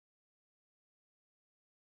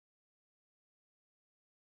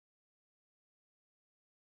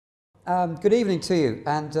Good evening to you.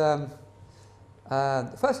 And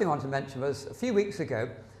the first thing I wanted to mention was a few weeks ago,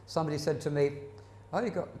 somebody said to me, "Oh, you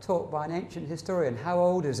got a talk by an ancient historian. How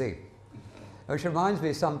old is he?" Which reminds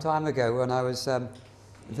me some time ago when I was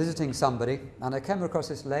visiting somebody, and I came across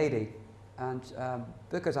this lady, and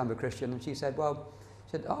because I'm a Christian, and she said, "Oh,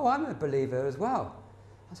 I'm a believer as well."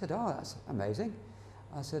 I said, "Oh, that's amazing."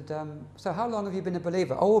 I said, "So how long have you been a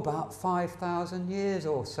believer?" "Oh, about 5,000 years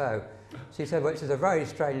or so." She said, which is a very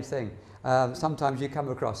strange thing sometimes you come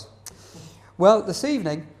across. Well, this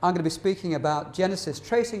evening I'm going to be speaking about Genesis,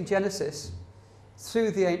 tracing Genesis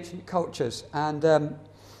through the ancient cultures, and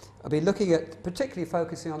I'll be looking at, particularly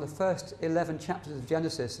focusing on the first 11 chapters of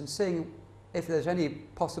Genesis and seeing if there's any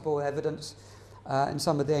possible evidence in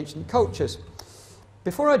some of the ancient cultures.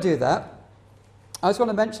 Before I do that, I just want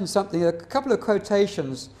to mention something, a couple of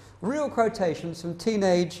quotations, real quotations from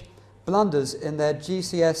teenage blunders in their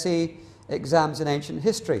GCSE exams in ancient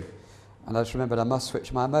history. And I just remembered I must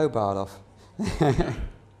switch my mobile off in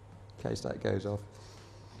case that goes off.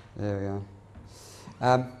 There we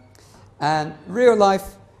are. And real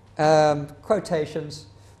life quotations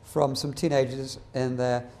from some teenagers in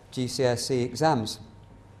their GCSE exams.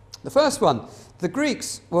 The first one: the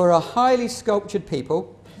Greeks were a highly sculptured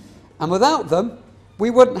people, and without them we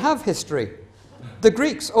wouldn't have history. The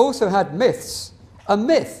Greeks also had myths. A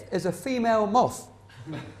myth is a female moth.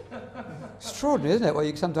 Extraordinary, isn't it, what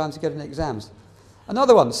you sometimes get in exams.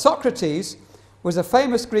 Another one: Socrates was a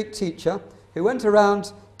famous Greek teacher who went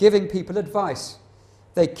around giving people advice.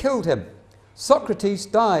 They killed him. Socrates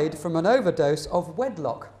died from an overdose of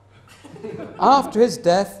wedlock. After his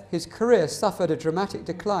death, his career suffered a dramatic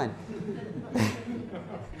decline.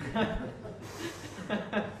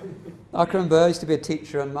 I can remember I used to be a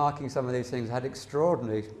teacher, and marking some of these things had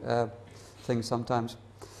extraordinary things sometimes.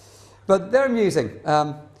 But they're amusing.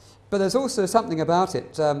 But there's also something about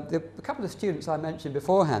it. A couple of students I mentioned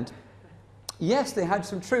beforehand, yes, they had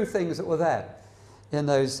some true things that were there in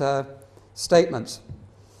those statements.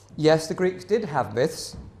 Yes, the Greeks did have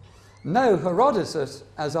myths. No, Herodotus,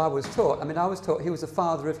 as I was taught, I was taught he was the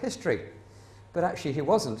father of history, but actually he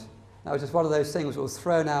wasn't. That was just one of those things that was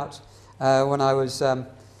thrown out when I was,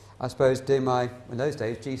 I suppose, doing my, in those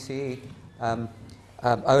days, GCE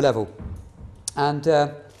O-level. And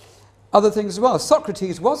other things as well.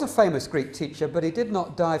 Socrates was a famous Greek teacher, but he did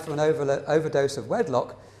not die from an overdose of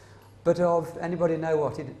wedlock, but of, anybody know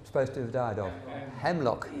what he's supposed to have died of?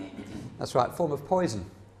 Hemlock. That's right, form of poison.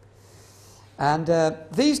 And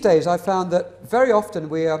these days I found that very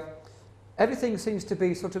often everything seems to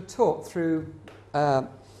be sort of taught through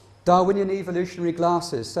Darwinian evolutionary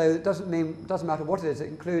glasses, so it doesn't matter what it is, it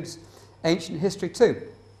includes ancient history too.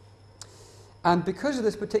 And because of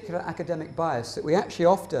this particular academic bias, that we actually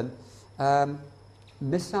often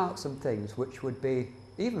miss out some things which would be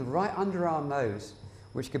even right under our nose,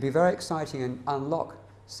 which could be very exciting and unlock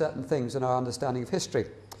certain things in our understanding of history.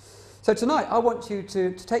 So tonight I want you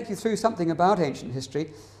to take you through something about ancient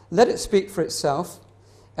history, let it speak for itself,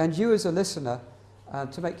 and you as a listener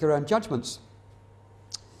to make your own judgments.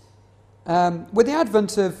 With the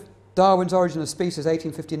advent of Darwin's Origin of Species,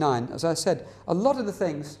 1859, as I said, a lot of the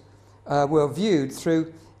things were viewed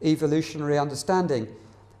through evolutionary understanding,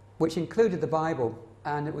 which included the Bible,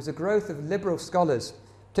 and it was a growth of liberal scholars,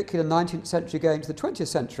 particularly the 19th century going to the 20th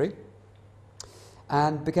century,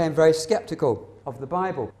 and became very sceptical of the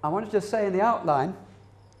Bible. I want to just say in the outline,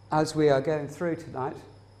 as we are going through tonight,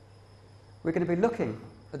 we're going to be looking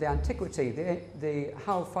at the antiquity,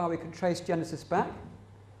 how far we can trace Genesis back,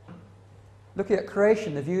 looking at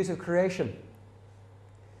creation, the views of creation,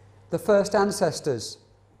 the first ancestors,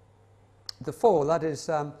 the fall, that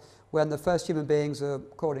is when the first human beings,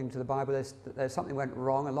 according to the Bible, there's something went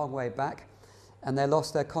wrong a long way back, and they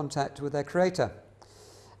lost their contact with their Creator.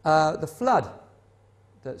 The flood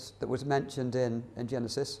that was mentioned in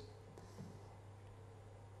Genesis.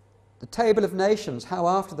 The table of nations, how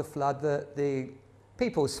after the flood the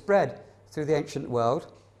people spread through the ancient world.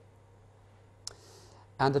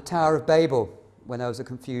 And the Tower of Babel, when there was a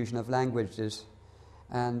confusion of languages.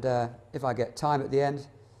 And if I get time at the end,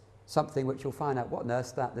 something which you'll find out what on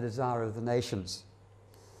earth that, the desire of the nations.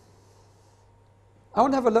 I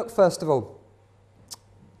want to have a look, first of all,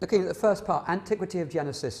 looking at the first part, Antiquity of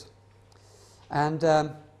Genesis. And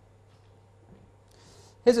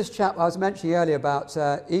here's this chap I was mentioning earlier about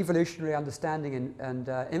evolutionary understanding and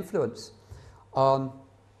influence on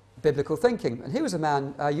biblical thinking. And he was a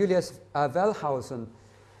man, Julius Wellhausen,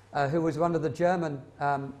 who was one of the German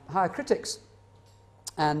higher critics.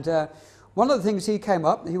 And one of the things he came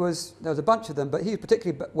up, there was a bunch of them, but he was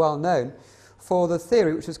particularly well known for the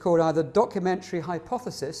theory which was called either documentary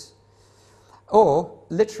hypothesis or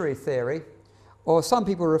literary theory, or some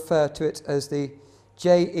people refer to it as the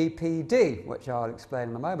JEPD, which I'll explain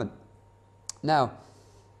in a moment. Now,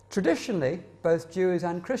 traditionally, both Jews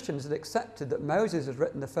and Christians had accepted that Moses had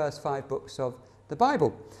written the first 5 books of the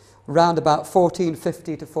Bible, around about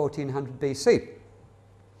 1450 to 1400 BC.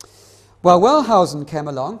 Well, Wellhausen came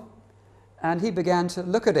along, and he began to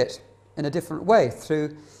look at it in a different way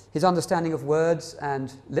through his understanding of words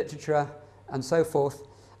and literature and so forth,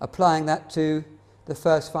 applying that to the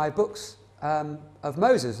first 5 books of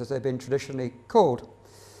Moses, as they've been traditionally called.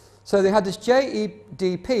 So they had this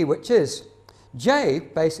JEDP, which is, J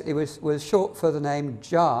basically was short for the name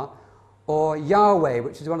Jah, or Yahweh,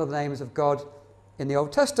 which is one of the names of God in the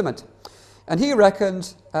Old Testament. And he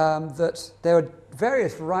reckoned that there were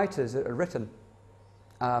various writers that had written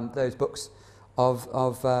those books of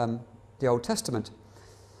the Old Testament.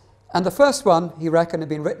 And the first one, he reckoned, had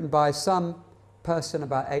been written by some person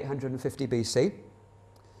about 850 BC.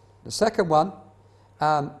 The second one,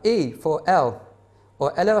 E for El,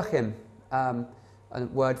 or Elohim, a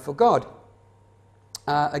word for God.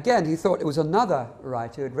 Again, he thought it was another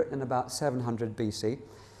writer who had written in about 700 BC,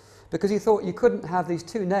 because he thought you couldn't have these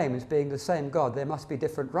 2 names being the same God. There must be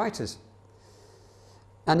different writers.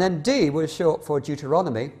 And then D was short for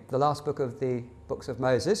Deuteronomy, the last book of the books of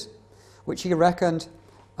Moses, which he reckoned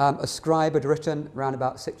a scribe had written around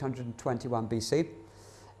about 621 BC.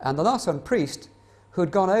 And the last one, priest, who had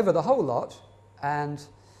gone over the whole lot, and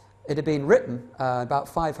it had been written about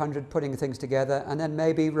 500, putting things together, and then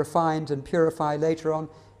maybe refined and purified later on,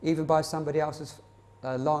 even by somebody else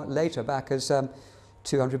later back as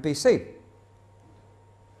 200 BC.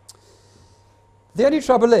 The only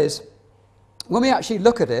trouble is, when we actually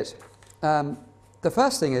look at it, the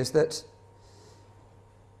first thing is that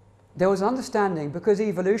there was an understanding, because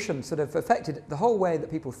evolution sort of affected the whole way that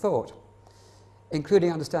people thought,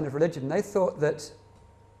 including understanding of religion. They thought that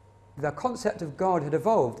the concept of God had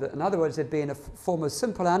evolved, that in other words there'd been a form of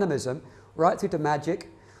simple animism right through to magic,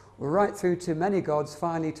 right through to many gods,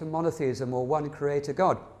 finally to monotheism, or one creator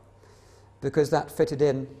God, because that fitted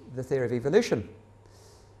in the theory of evolution.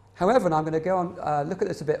 However, and I'm going to go on look at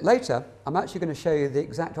this a bit later, I'm actually going to show you the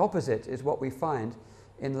exact opposite is what we find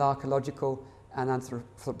in the archaeological and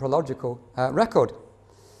anthropological record.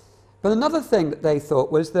 But another thing that they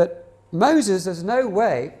thought was that Moses, there's no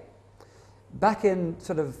way back in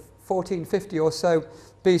sort of 1450 or so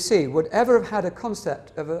BC would ever have had a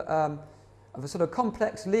concept of a sort of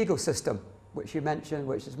complex legal system, which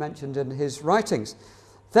is mentioned in his writings.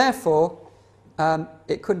 Therefore,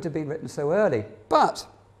 it couldn't have been written so early. But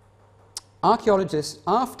archaeologists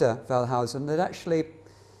after Wellhausen had actually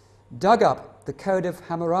dug up the Code of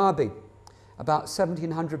Hammurabi about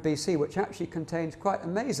 1700 BC, which actually contains quite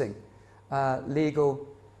amazing legal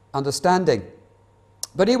understanding.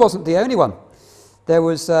 But he wasn't the only one. There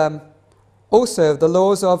was also the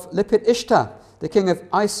laws of Lipit Ishtar, the king of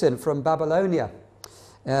Isin from Babylonia,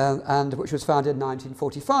 and which was founded in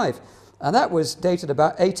 1945. And that was dated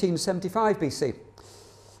about 1875 BC.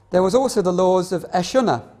 There was also the laws of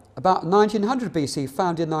Eshuna, about 1900 BC,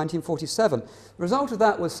 founded in 1947. The result of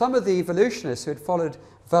that was some of the evolutionists who had followed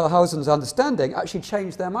Wellhausen's understanding actually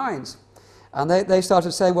changed their minds. And they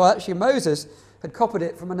started saying, well, actually Moses had copied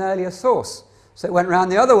it from an earlier source. So it went round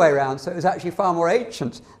the other way around, so it was actually far more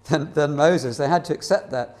ancient than Moses. They had to accept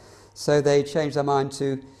that. So they changed their mind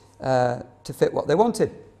to fit what they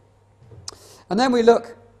wanted. And then we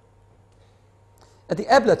look at the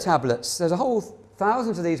Ebla tablets. There's a whole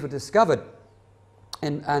thousands of these were discovered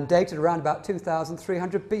and dated around about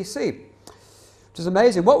 2300 BC, which is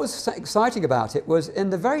amazing. What was exciting about it was in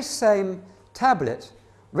the very same tablet,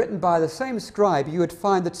 written by the same scribe, you would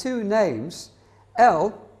find the 2 names,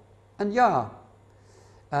 El and Yah,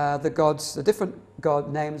 the different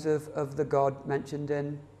god names of the God mentioned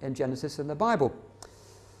in Genesis and the Bible.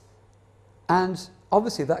 And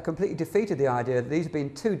obviously that completely defeated the idea that these had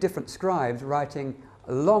been 2 different scribes writing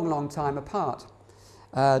a long, long time apart.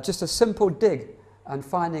 Just a simple dig and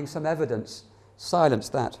finding some evidence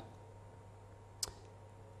silenced that.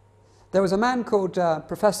 There was a man called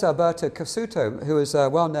Professor Alberto Cassuto, who was a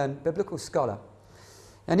well-known biblical scholar,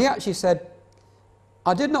 and he actually said,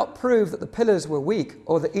 I did not prove that the pillars were weak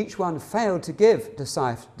or that each one failed to give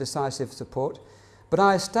decisive support, but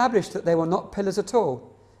I established that they were not pillars at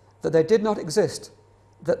all, that they did not exist,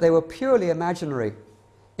 that they were purely imaginary.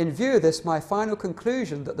 In view of this, my final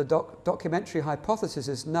conclusion that the documentary hypothesis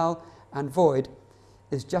is null and void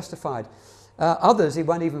is justified. Others, he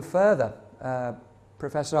went even further.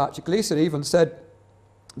 Professor Archie Gleason even said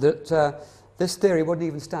that this theory wouldn't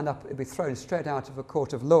even stand up, it would be thrown straight out of a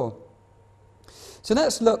court of law. So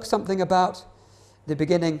let's look something about the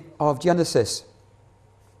beginning of Genesis.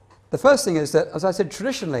 The first thing is that, as I said,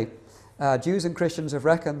 traditionally, Jews and Christians have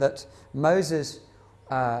reckoned that Moses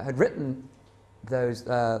had written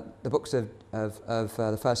the books of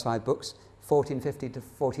the first 5 books, 1450 to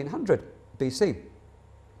 1400 BC.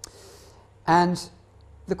 And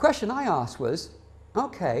the question I asked was,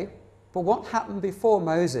 okay, but what happened before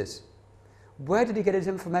Moses? Where did he get his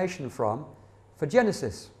information from for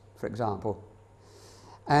Genesis, for example?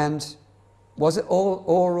 And was it all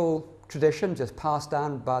oral tradition just passed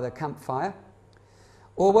down by the campfire?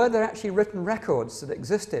 Or were there actually written records that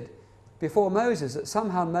existed before Moses that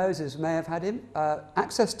somehow Moses may have had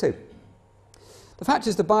access to? The fact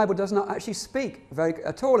is the Bible does not actually speak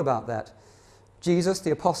at all about that. Jesus,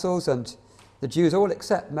 the apostles and the Jews all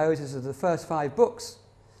accept Moses as the first 5 books.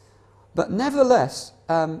 But nevertheless,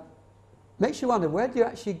 makes you wonder, where do you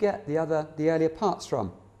actually get the earlier parts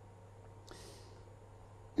from?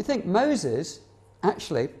 You think Moses,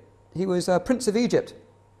 actually, he was a prince of Egypt.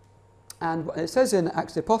 And it says in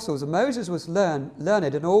Acts of the Apostles that Moses was learned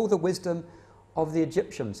in all the wisdom of the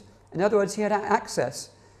Egyptians. In other words, he had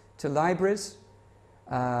access to libraries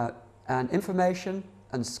and information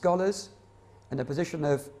and scholars in a position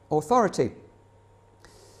of authority.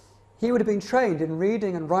 He would have been trained in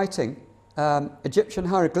reading and writing Egyptian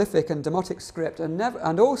hieroglyphic and demotic script,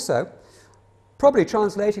 and also probably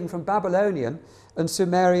translating from Babylonian and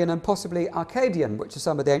Sumerian and possibly Akkadian, which are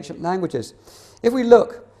some of the ancient languages. If we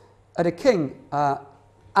look at a king,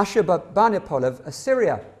 Ashurbanipal of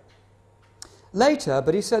Assyria, later,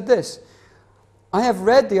 but he said this, "I have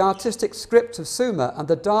read the artistic script of Sumer and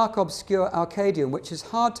the dark, obscure Akkadian, which is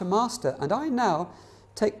hard to master, and I now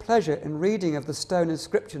take pleasure in reading of the stone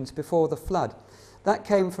inscriptions before the flood." That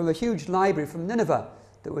came from a huge library from Nineveh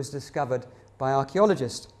that was discovered by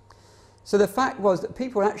archaeologists. So the fact was that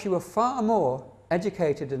people actually were far more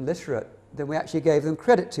educated and literate than we actually gave them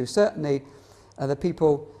credit to. Certainly the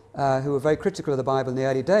people who were very critical of the Bible in the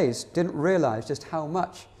early days didn't realize just how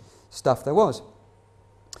much stuff there was.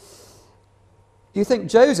 You think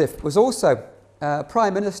Joseph was also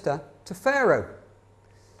prime minister to Pharaoh.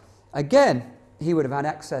 Again, he would have had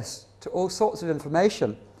access to all sorts of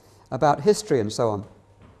information about history and so on.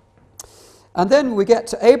 And then we get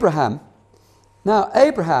to Abraham. Now,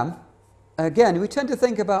 Abraham, again, we tend to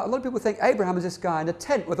think about, a lot of people think Abraham is this guy in a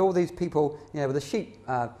tent with all these people, with the sheep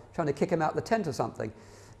trying to kick him out the tent or something.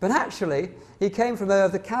 But actually, he came from Ur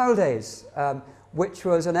of the Chaldees, which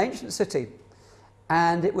was an ancient city,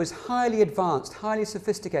 and it was highly advanced, highly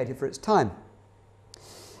sophisticated for its time.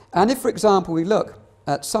 And if, for example, we look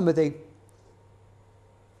at some of the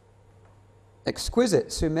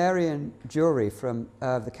exquisite Sumerian jewelry from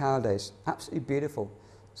the Chaldees, absolutely beautiful,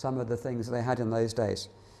 some of the things they had in those days,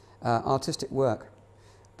 artistic work.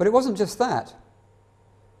 But it wasn't just that.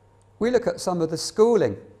 We look at some of the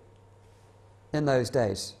schooling in those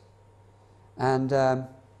days, and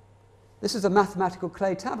this is a mathematical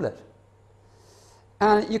clay tablet.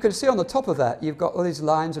 And you can see on the top of that you've got all these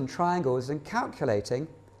lines and triangles and calculating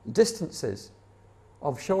distances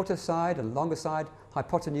of shorter side and longer side,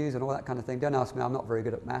 hypotenuse and all that kind of thing. Don't ask me, I'm not very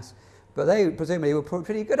good at maths, but they presumably were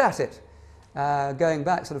pretty good at it, going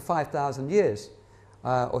back sort of 5,000 years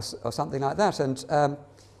or something like that. And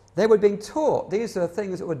they were being taught, these are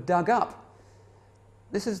things that were dug up.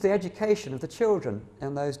 This is the education of the children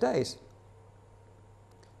in those days.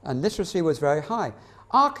 And literacy was very high.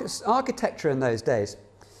 Architecture in those days.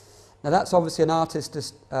 Now that's obviously an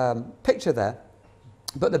artist's picture there,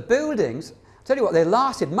 but the buildings, I'll tell you what, they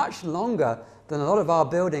lasted much longer than a lot of our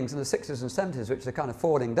buildings in the 60s and 70s, which are kind of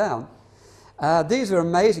falling down. These are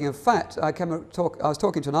amazing. In fact, I was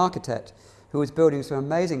talking to an architect who was building some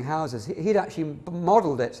amazing houses. He'd actually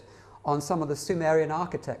modelled it on some of the Sumerian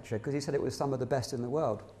architecture because he said it was some of the best in the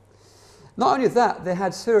world. Not only that, they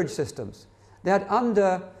had sewage systems. They had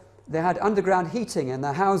underground heating in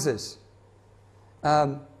their houses.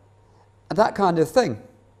 And that kind of thing.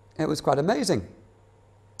 It was quite amazing.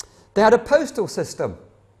 They had a postal system.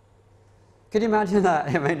 Can you imagine that?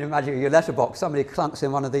 I mean, imagine your letterbox, somebody clunks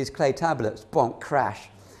in one of these clay tablets, bonk, crash.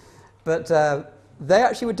 But they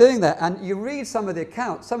actually were doing that. And you read some of the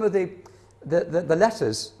accounts, some of the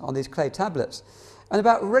letters on these clay tablets, and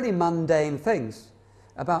about really mundane things,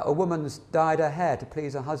 about a woman's dyed her hair to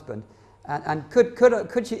please her husband, and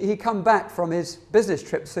could he come back from his business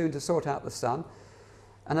trip soon to sort out the son.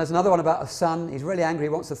 And there's another one about a son, he's really angry, he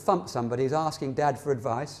wants to thump somebody, he's asking dad for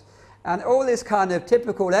advice. And all this kind of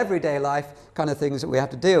typical everyday life kind of things that we have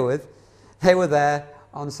to deal with, they were there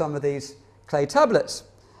on some of these clay tablets.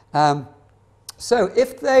 So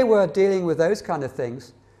if they were dealing with those kind of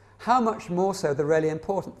things, how much more so the really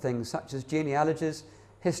important things such as genealogies,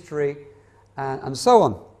 history, and so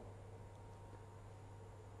on.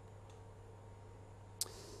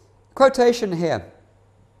 Quotation here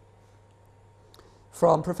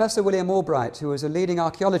from Professor William Albright, who was a leading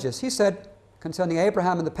archaeologist. He said, concerning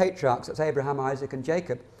Abraham and the patriarchs, that's Abraham, Isaac and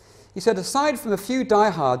Jacob, he said, aside from a few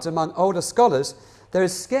diehards among older scholars, there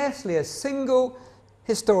is scarcely a single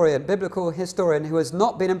historian, biblical historian, who has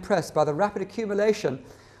not been impressed by the rapid accumulation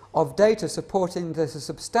of data supporting the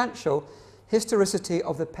substantial historicity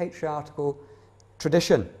of the patriarchal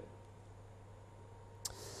tradition.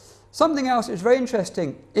 Something else is very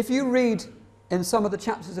interesting. If you read in some of the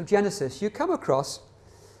chapters of Genesis, you come across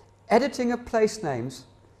editing of place names.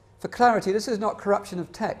 For clarity, this is not corruption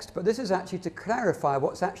of text, but this is actually to clarify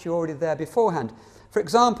what's actually already there beforehand. For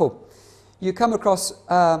example, you come across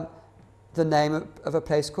the name of a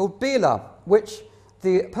place called Bela, which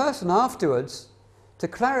the person afterwards, to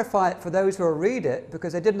clarify it for those who will read it,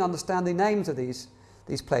 because they didn't understand the names of these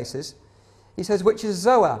places, he says, which is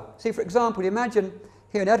Zoar. See, for example, imagine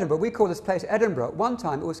here in Edinburgh, we call this place Edinburgh. At one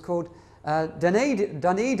time it was called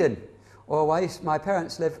Dunedin, or my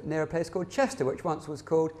parents live near a place called Chester, which once was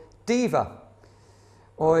called Diva.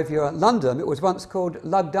 Or if you're in London, it was once called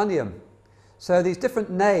Lugdunum. So these different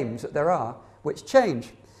names that there are, which change.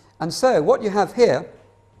 And so what you have here,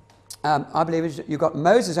 I believe, is you've got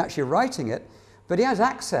Moses actually writing it, but he has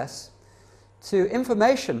access to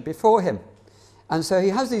information before him. And so he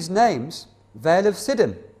has these names, Vale of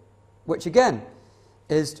Siddim, which again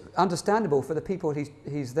is understandable for the people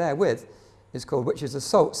he's there with, is called, which is the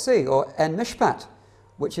Salt Sea, or En Mishpat,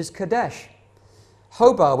 which is Kadesh,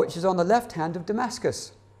 Hobah, which is on the left hand of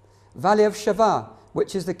Damascus, Valley of Shavah,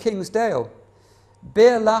 which is the King's Dale,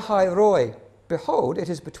 Bir Lahai Roi, behold, it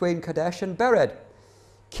is between Kadesh and Bered,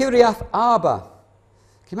 Kiriath Arba.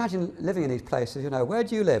 Can you imagine living in these places? You know, where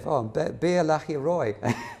do you live? Oh, Bir Lahai Roi.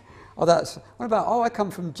 Oh, what about, I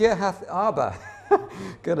come from Jirhath Arba.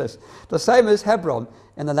 Goodness. The same as Hebron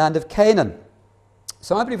in the land of Canaan.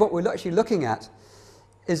 So I believe what we're actually looking at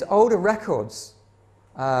is older records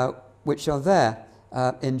which are there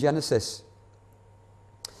in Genesis.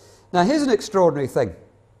 Now here's an extraordinary thing.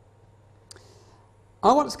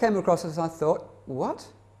 I once came across this and I thought, what?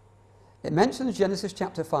 It mentions Genesis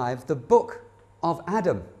chapter 5, the book of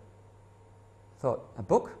Adam. I thought, a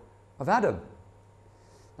book of Adam?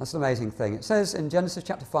 That's an amazing thing. It says in Genesis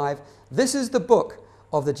chapter 5, this is the book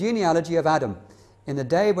of the genealogy of Adam. In the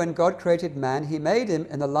day when God created man, he made him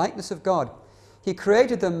in the likeness of God. He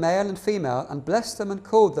created them male and female and blessed them and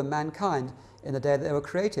called them mankind in the day that they were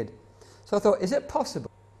created. So I thought, is it possible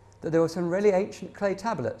that there were some really ancient clay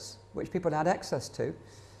tablets which people had access to?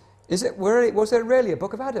 Was it really a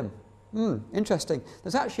book of Adam? Interesting.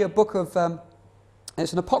 There's actually a book of,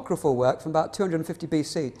 it's an apocryphal work from about 250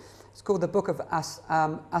 BC. It's called the Book of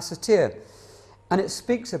Asatir, and it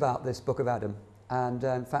speaks about this Book of Adam, and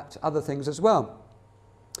in fact other things as well.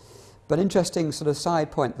 But interesting sort of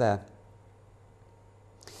side point there.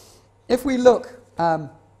 If we look at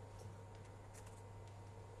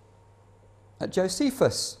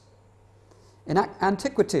Josephus in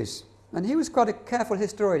Antiquities, and he was quite a careful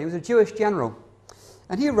historian, he was a Jewish general,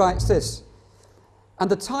 and he writes this, and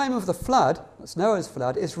the time of the flood, that's Noah's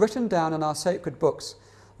flood, is written down in our sacred books.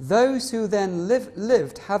 Those who then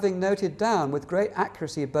lived, having noted down with great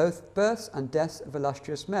accuracy both births and deaths of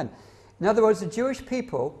illustrious men. In other words, the Jewish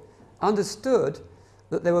people understood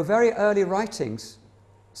that there were very early writings,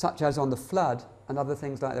 such as on the flood and other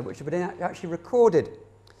things like that, which have been actually recorded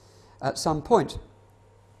at some point.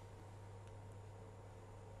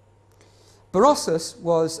 Berossus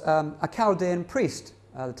was a Chaldean priest,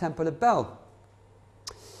 the Temple of Bel.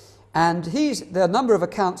 And there are a number of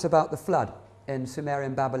accounts about the flood in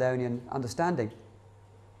Sumerian Babylonian understanding.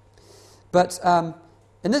 But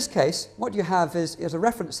in this case, what you have is a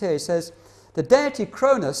reference here. It says, the deity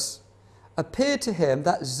Cronus appeared to him,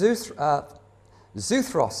 that Zuthros,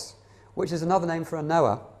 which is another name for a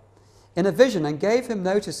Noah, in a vision, and gave him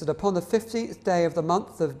notice that upon the 15th day of the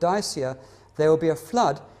month of Dacia there will be a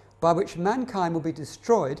flood by which mankind will be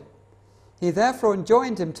destroyed. He therefore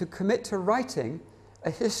enjoined him to commit to writing a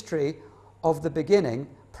history of the beginning,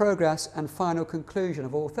 progress and final conclusion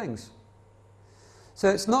of all things. So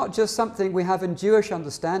it's not just something we have in Jewish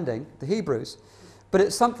understanding, the Hebrews, but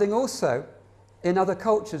it's something also in other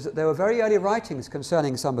cultures, that there were very early writings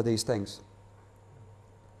concerning some of these things.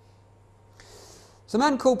 So a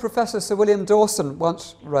man called Professor Sir William Dawson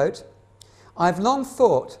once wrote, I've long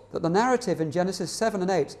thought that the narrative in Genesis 7 and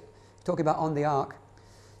 8, talking about on the ark,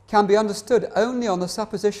 can be understood only on the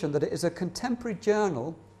supposition that it is a contemporary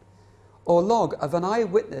journal or log of an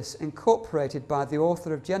eyewitness incorporated by the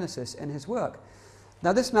author of Genesis in his work.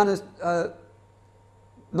 Now this man has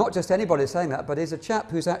not just anybody saying that, but he's a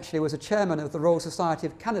chap who's actually was a chairman of the Royal Society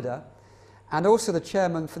of Canada and also the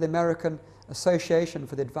chairman for the American Association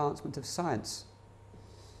for the Advancement of Science.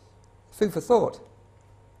 Food for thought.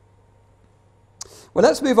 Well,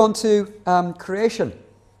 let's move on to creation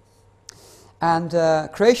and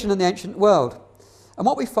creation in the ancient world. And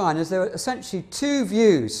what we find is there are essentially two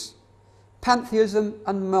views, pantheism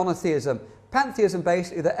and monotheism. Pantheism,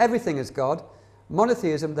 basically, that everything is God.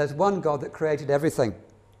 Monotheism, there's one God that created everything.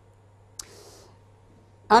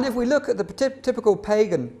 And if we look at the typical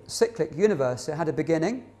pagan cyclic universe, it had a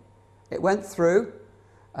beginning, it went through,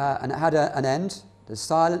 and it had an end. There's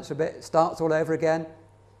silence for a bit, it starts all over again,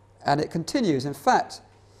 and it continues. In fact,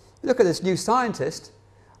 look at this New Scientist.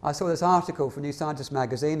 I saw this article from New Scientist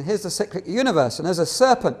magazine. Here's the cyclic universe, and there's a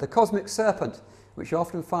serpent, the cosmic serpent, which you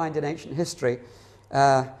often find in ancient history.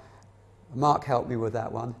 Mark helped me with that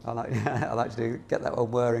one. I like to get that one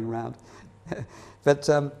whirring round. But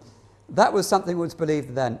that was something that was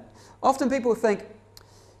believed then. Often people think,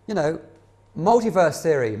 you know, multiverse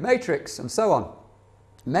theory, matrix, and so on.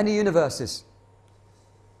 Many universes.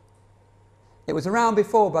 It was around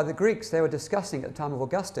before by the Greeks. They were discussing at the time of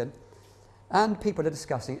Augustine, and people are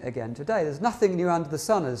discussing it again today. There's nothing new under the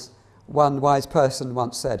sun, as one wise person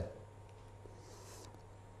once said.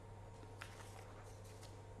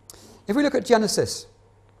 If we look at Genesis,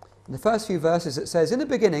 in the first few verses it says, "In the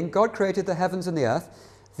beginning God created the heavens and the earth.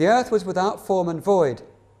 The earth was without form and void,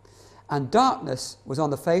 and darkness was on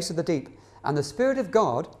the face of the deep, and the Spirit of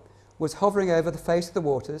God was hovering over the face of the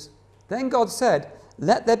waters. Then God said,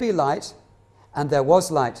 'Let there be light,' and there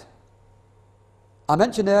was light." I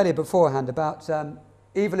mentioned earlier beforehand about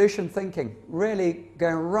evolution thinking, really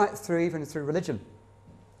going right through, even through religion.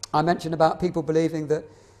 I mentioned about people believing that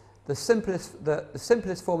the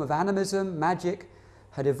simplest form of animism, magic,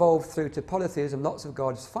 had evolved through to polytheism, lots of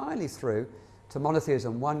gods, finally through to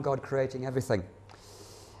monotheism, one God creating everything.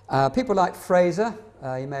 People like Fraser,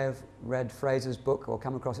 you may have read Fraser's book or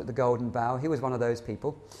come across it, The Golden Bough. He was one of those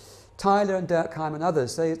people. Tyler and Durkheim and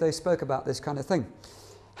others, they spoke about this kind of thing.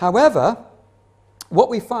 However, what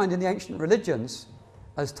we find in the ancient religions,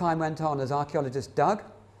 as time went on, as archaeologists dug,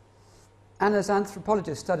 and as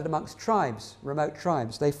anthropologists studied amongst tribes, remote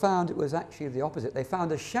tribes, they found it was actually the opposite. They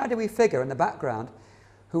found a shadowy figure in the background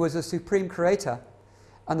who was a supreme creator,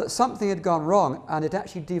 and that something had gone wrong, and it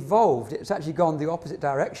actually devolved. It's actually gone the opposite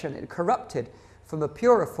direction. It corrupted from a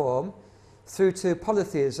purer form through to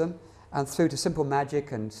polytheism and through to simple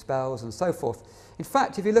magic and spells and so forth. In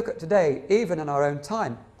fact, if you look at today, even in our own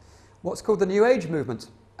time, what's called the New Age movement,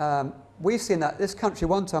 we've seen that this country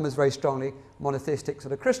one time was very strongly monotheistic,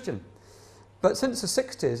 sort of Christian. But since the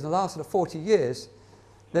 60s, in the last sort of 40 years,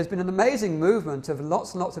 there's been an amazing movement of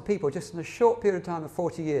lots and lots of people, just in a short period of time of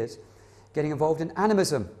 40 years, getting involved in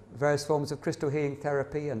animism, various forms of crystal healing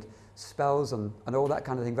therapy and spells and all that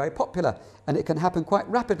kind of thing, very popular, and it can happen quite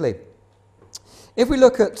rapidly. If we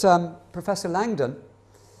look at Professor Langdon,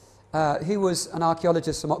 he was an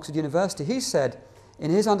archaeologist from Oxford University. He said,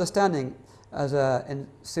 in his understanding in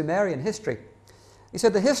Sumerian history, he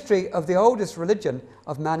said the history of the oldest religion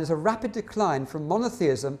of man is a rapid decline from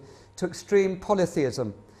monotheism to extreme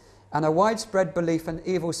polytheism and a widespread belief in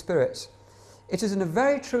evil spirits. It is in a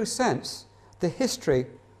very true sense the history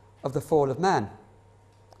of the fall of man.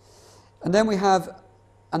 And then we have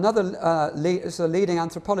another leading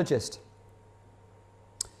anthropologist.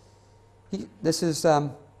 This is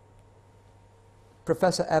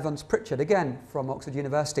Professor Evans Pritchard, again from Oxford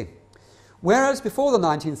University. Whereas before the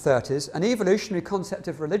 1930s, an evolutionary concept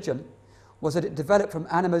of religion was that it developed from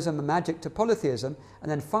animism and magic to polytheism and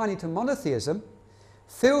then finally to monotheism,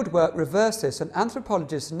 fieldwork reversed this, and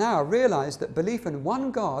anthropologists now realize that belief in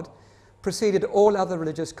one God preceded all other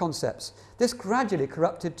religious concepts. This gradually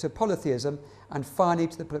corrupted to polytheism and finally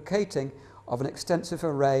to the placating of an extensive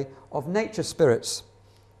array of nature spirits.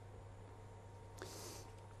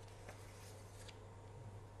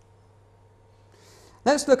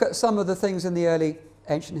 Let's look at some of the things in the early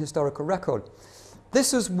ancient historical record.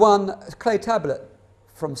 This is one clay tablet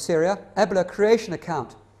from Syria, Ebla creation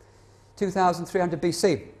account, 2300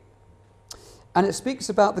 BC. And it speaks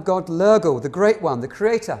about the god Lurgal, the Great One, the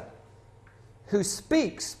Creator, who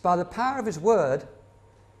speaks by the power of his word,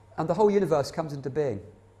 and the whole universe comes into being.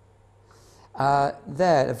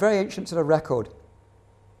 There, a very ancient sort of record.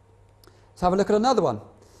 Let's have a look at another one.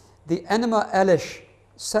 The Enema Elish,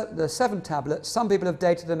 the 7 tablets. Some people have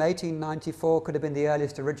dated them 1894, could have been the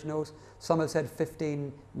earliest originals. Some have said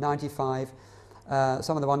 1595.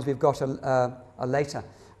 Some of the ones we've got are later.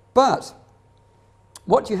 But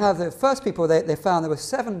what you have, the first people, they found there were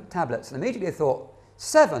 7 tablets, and immediately they thought,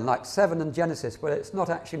 7, like 7 in Genesis, but it's not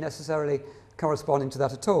actually necessarily corresponding to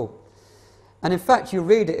that at all. And in fact, you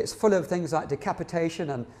read it, it's full of things like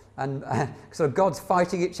decapitation and sort of gods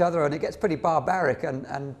fighting each other, and it gets pretty barbaric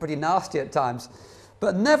and pretty nasty at times.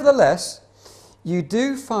 But nevertheless, you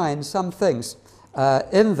do find some things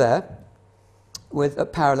in there with a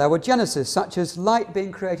parallel with Genesis, such as light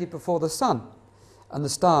being created before the sun and the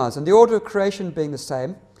stars, and the order of creation being the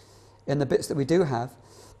same in the bits that we do have,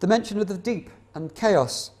 the mention of the deep and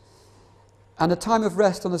chaos, and a time of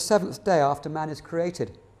rest on the seventh day after man is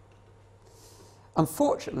created.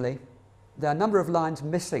 Unfortunately, there are a number of lines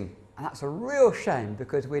missing, and that's a real shame,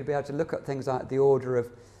 because we'd be able to look at things like the order of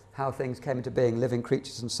how things came into being, living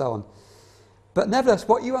creatures and so on. But nevertheless,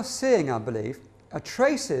 what you are seeing, I believe, are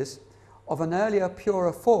traces of an earlier,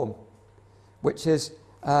 purer form, which is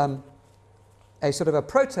a sort of a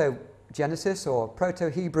proto-Genesis or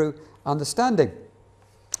proto-Hebrew understanding.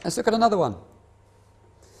 Let's look at another one.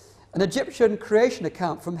 An Egyptian creation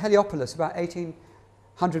account from Heliopolis, about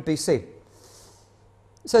 1800 BC.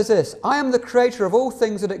 It says this: I am the creator of all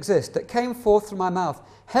things that exist, that came forth from my mouth.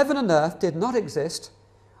 Heaven and earth did not exist,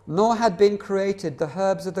 nor had been created the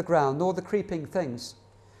herbs of the ground, nor the creeping things.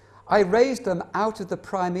 I raised them out of the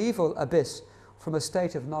primeval abyss, from a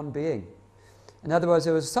state of non-being. In other words,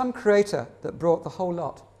 there was some creator that brought the whole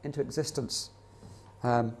lot into existence.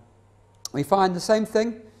 We find the same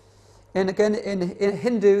thing in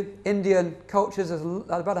Hindu, Indian cultures. There's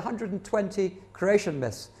about 120 creation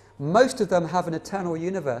myths. Most of them have an eternal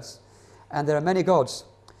universe, and there are many gods.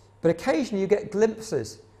 But occasionally you get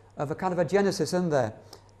glimpses of a kind of a Genesis in there.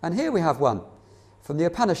 And here we have one from the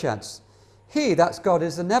Upanishads. He, that's God,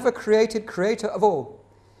 is the never-created creator of all.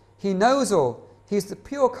 He knows all. He's the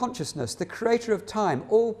pure consciousness, the creator of time,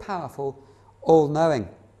 all-powerful, all-knowing.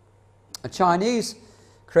 A Chinese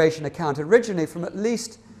creation account originally from at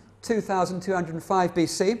least 2205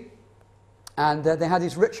 BC, and they had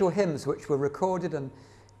these ritual hymns which were recorded and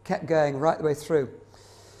kept going right the way through.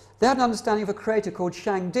 They had an understanding of a creator called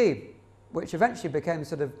Shangdi, which eventually became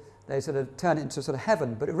they turned it into sort of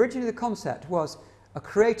heaven, but originally the concept was a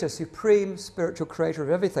creator, supreme spiritual creator of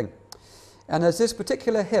everything. And there's this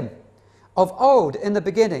particular hymn: of old, in the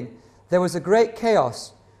beginning, there was a great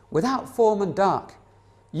chaos, without form and dark.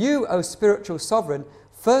 You, O spiritual sovereign,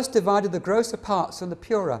 first divided the grosser parts from the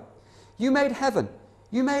purer. You made heaven,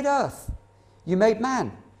 you made earth, you made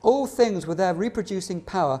man. All things with their reproducing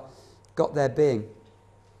power got their being.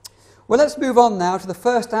 Well, let's move on now to the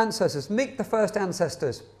first ancestors. Meet the first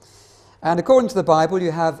ancestors. And according to the Bible,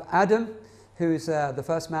 you have Adam, who's the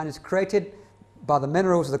first man who's created by the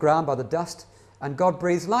minerals of the ground, by the dust, and God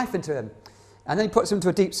breathes life into him. And then he puts him to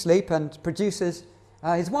a deep sleep and produces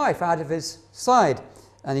his wife out of his side.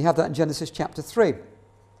 And you have that in Genesis chapter 3.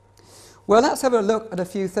 Well, let's have a look at a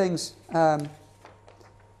few things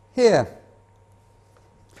here.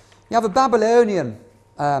 You have a Babylonian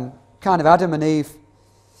kind of Adam and Eve.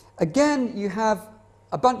 Again, you have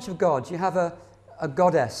a bunch of gods. You have a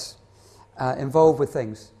goddess involved with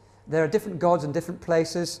things. There are different gods in different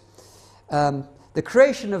places. The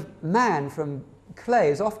creation of man from clay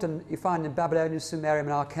is often, you find in Babylonian, Sumerian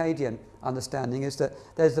and Akkadian understanding, is that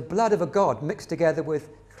there's the blood of a god mixed together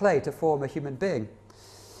with clay to form a human being.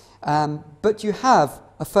 But you have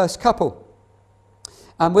a first couple.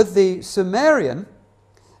 And with the Sumerian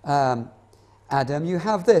Adam, you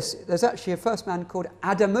have this. There's actually a first man called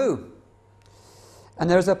Adamu. And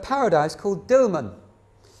there's a paradise called Dilmun,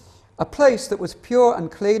 a place that was pure and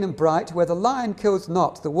clean and bright, where the lion kills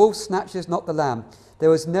not, the wolf snatches not the lamb. There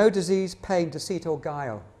was no disease, pain, deceit, or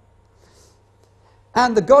guile.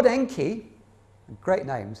 And the god Enki, great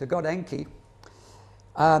names, the god Enki,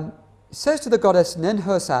 says to the goddess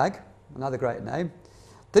Ninhursag, another great name,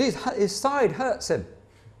 that his side hurts him.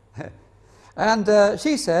 And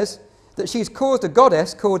she says that she's caused a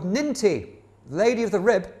goddess called Ninti, Lady of the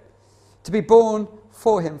Rib, to be born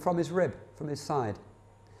for him from his rib, from his side.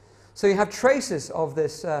 So you have traces of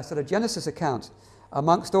this sort of Genesis account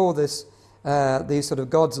amongst all this, these sort of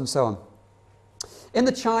gods and so on. In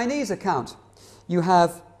the Chinese account, you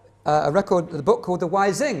have a record, the book called the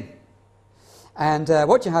Weizing. And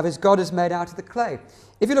what you have is God is made out of the clay.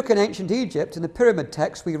 If you look in ancient Egypt, in the pyramid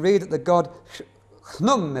text, we read that the god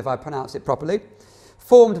Khnum, if I pronounce it properly,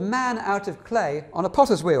 formed man out of clay on a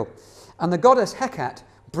potter's wheel. And the goddess Hecate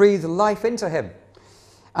breathed life into him.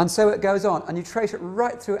 And so it goes on. And you trace it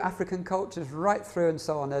right through African cultures, right through and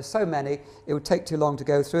so on. There's so many, it would take too long to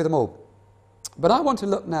go through them all. But I want to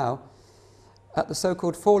look now at the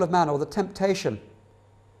so-called fall of man, or the temptation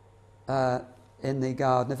in the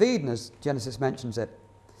Garden of Eden, as Genesis mentions it.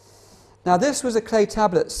 Now, this was a clay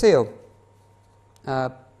tablet seal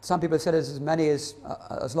Some people have said as many as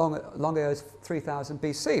long ago as 3000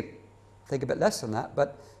 BC. I think a bit less than that,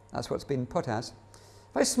 but that's what it's been put as.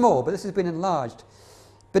 Very small, but this has been enlarged.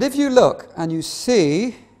 But if you look and you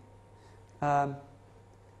see, you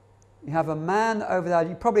have a man over there.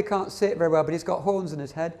 You probably can't see it very well, but he's got horns in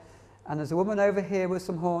his head. And there's a woman over here with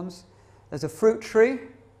some horns. There's a fruit tree.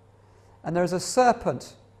 And there's a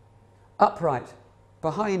serpent upright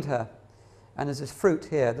behind her. And there's this fruit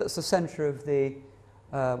here that's the centre of the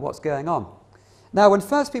what's going on. Now, when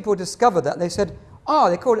first people discovered that, they said,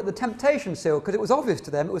 they called it the temptation seal because it was obvious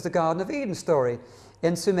to them it was the Garden of Eden story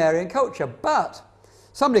in Sumerian culture. But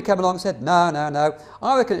somebody came along and said, no,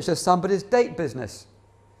 I reckon it's just somebody's date business.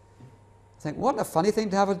 I think, what a funny thing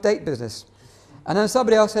to have a date business. And then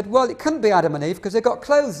somebody else said, well, it couldn't be Adam and Eve because they've got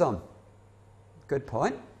clothes on. Good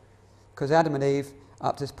point. Because Adam and Eve,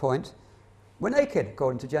 up to this point, were naked,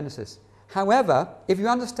 according to Genesis. However, if you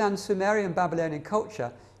understand Sumerian Babylonian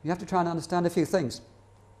culture, you have to try and understand a few things.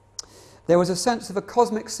 There was a sense of a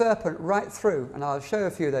cosmic serpent right through, and I'll show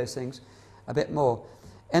a few of those things a bit more.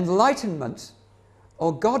 Enlightenment,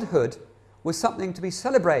 or godhood, was something to be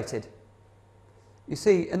celebrated. You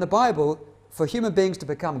see, in the Bible, for human beings to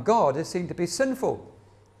become God is seen to be sinful.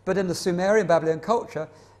 But in the Sumerian Babylonian culture,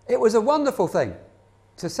 it was a wonderful thing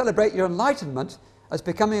to celebrate your enlightenment as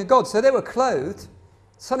becoming a god. So they were clothed,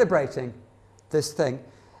 celebrating this thing.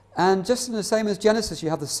 And just in the same as Genesis, you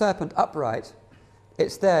have the serpent upright.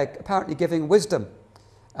 It's there apparently giving wisdom,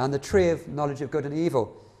 and the tree of knowledge of good and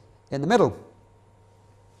evil in the middle.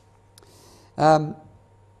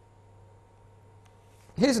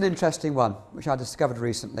 Here's an interesting one, which I discovered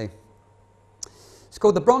recently. It's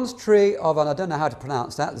called the bronze tree of, and I don't know how to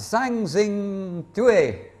pronounce that,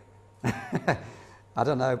 Zhangzingdui. I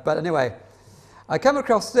don't know, but anyway, I come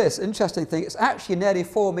across this interesting thing. It's actually nearly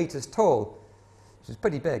 4 meters tall, which is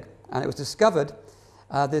pretty big, and it was discovered,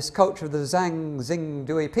 this culture of the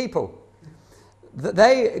Zhangzingdui people.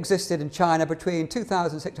 They existed in China between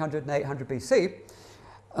 2600 and 800 BC.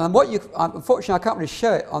 And unfortunately, I can't really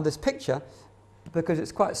show it on this picture because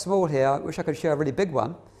it's quite small here. I wish I could show a really big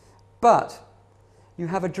one. But you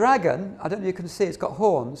have a dragon. I don't know if you can see, it's got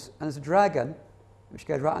horns, and there's a dragon which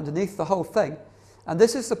goes right underneath the whole thing. And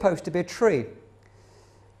this is supposed to be a tree.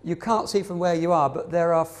 You can't see from where you are, but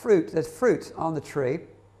there's fruit on the tree.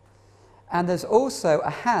 And there's also a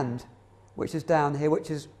hand which is down here, which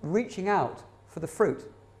is reaching out for the fruit.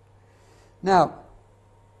 Now,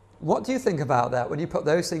 what do you think about that when you put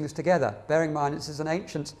those things together? Bearing in mind this is an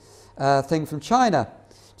ancient thing from China.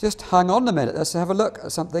 Just hang on a minute, let's have a look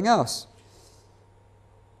at something else.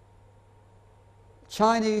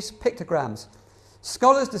 Chinese pictograms.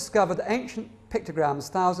 Scholars discovered that ancient pictograms,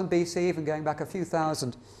 1000 BC, even going back a few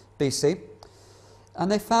thousand BC, and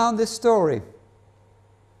they found this story.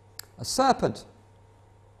 A serpent,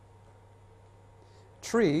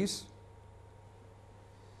 trees,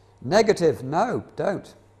 negative, no,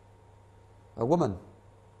 don't. A woman,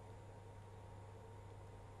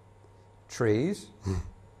 trees,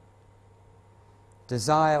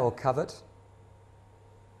 desire or covet,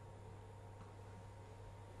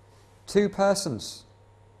 2 persons,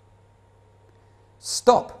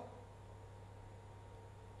 stop,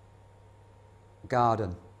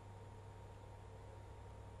 garden,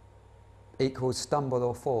 equals stumble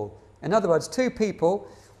or fall. In other words, 2 people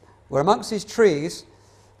were amongst these trees.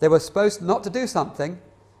 They were supposed not to do something.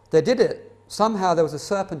 They did it. Somehow there was a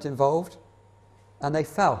serpent involved, and they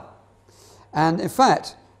fell. And in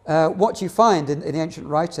fact, what you find in the ancient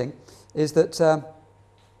writing is that,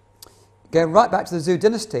 going right back to the Zhou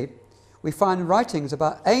dynasty, we find writings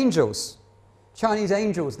about angels, Chinese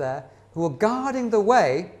angels there, who were guarding the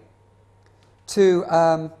way to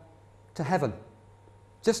heaven.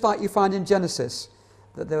 Just like you find in Genesis,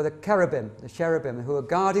 that there were the cherubim, who were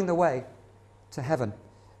guarding the way to heaven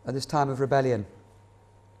at this time of rebellion.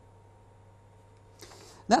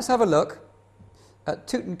 Let's have a look at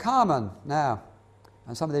Tutankhamun now,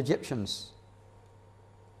 and some of the Egyptians.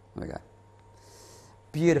 There we go.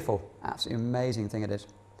 Beautiful, absolutely amazing thing it is.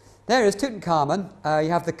 There is Tutankhamun.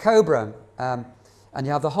 You have the cobra, and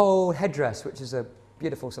you have the whole headdress, which is a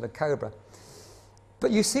beautiful sort of cobra.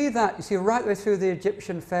 But you see right the way through the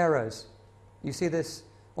Egyptian pharaohs, you see this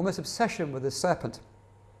almost obsession with the serpent.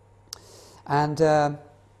 And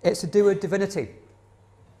it's to do with divinity,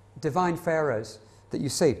 divine pharaohs that you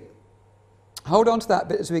see. Hold on to that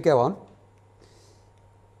bit as we go on.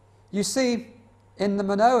 You see in the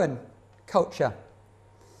Minoan culture,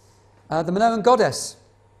 the Minoan goddess,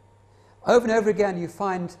 over and over again you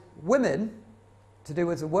find women to do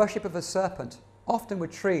with the worship of a serpent, often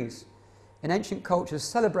with trees, in ancient cultures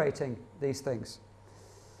celebrating these things.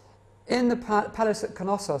 In the palace at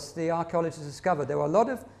Knossos, the archaeologists discovered there were a lot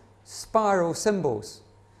of spiral symbols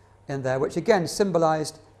in there, which again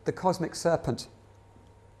symbolized the cosmic serpent.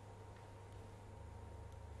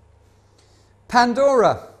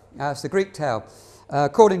 Pandora, that's the Greek tale.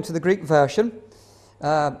 According to the Greek version,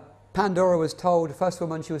 Pandora was told, the first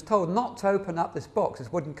woman, she was told not to open up this box,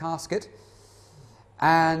 this wooden casket,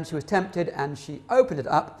 and she was tempted and she opened it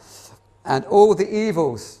up, and all the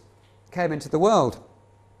evils came into the world.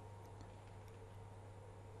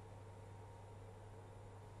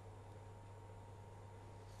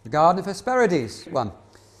 The Garden of Hesperides one.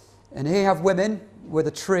 And here you have women with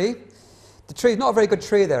a tree. The tree is not a very good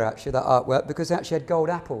tree there, actually, that artwork, because it actually had gold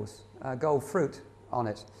apples, gold fruit on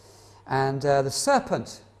it. And the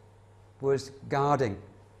serpent was guarding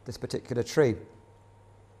this particular tree.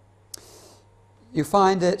 You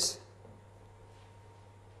find it,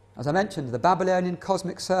 as I mentioned, the Babylonian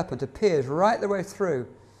cosmic serpent appears right the way through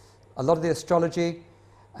a lot of the astrology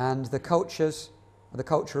and the cultures, the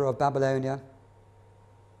culture of Babylonia.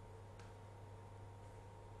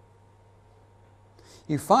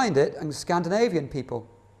 You find it in Scandinavian people.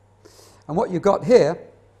 And what you've got here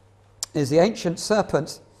is the ancient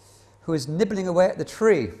serpent who is nibbling away at the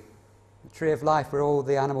tree of life where all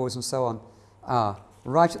the animals and so on are,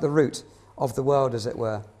 right at the root of the world, as it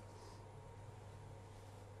were.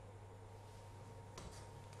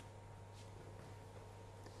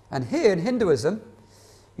 And here in Hinduism,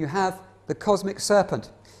 you have the cosmic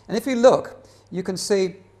serpent. And if you look, you can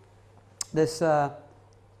see this,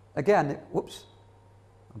 again, whoops,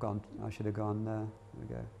 I've gone, I should have gone, there we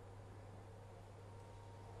go.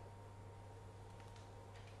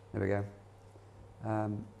 There we go.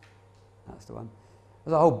 That's the one.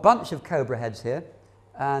 There's a whole bunch of cobra heads here.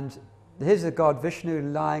 And here's the god Vishnu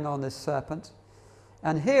lying on this serpent.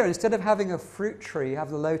 And here, instead of having a fruit tree, you have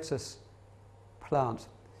the lotus plant,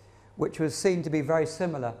 which was seen to be very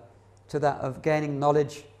similar to that of gaining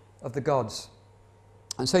knowledge of the gods.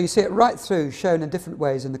 And so you see it right through, shown in different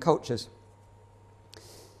ways in the cultures.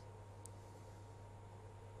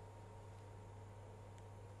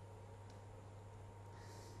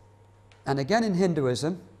 And again in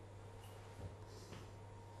Hinduism,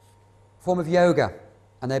 form of yoga,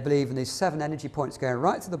 and they believe in these 7 energy points going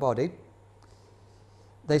right to the body.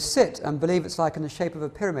 They sit and believe it's like in the shape of a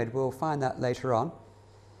pyramid. We'll find that later on.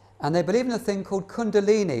 And they believe in a thing called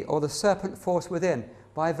Kundalini, or the serpent force within.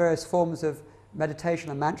 By various forms of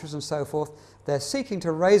meditation and mantras and so forth, they're seeking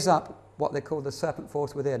to raise up what they call the serpent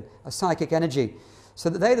force within, a psychic energy, so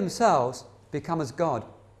that they themselves become as God.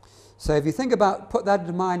 So if you think about, put that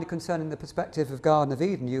into mind concerning the perspective of Garden of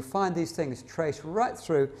Eden, you find these things traced right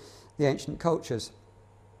through the ancient cultures.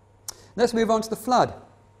 Let's move on to the flood.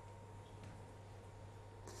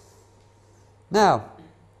 Now,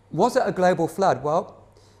 was it a global flood? Well,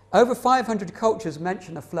 over 500 cultures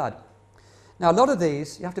mention a flood. Now, a lot of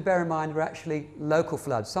these, you have to bear in mind, were actually local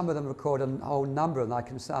floods. Some of them record a whole number, like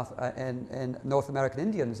in North American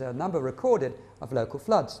Indians, there are a number recorded of local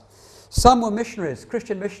floods. Some were missionaries,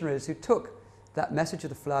 Christian missionaries, who took that message of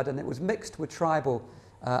the flood, and it was mixed with tribal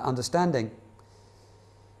understanding.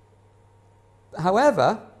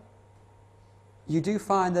 However, you do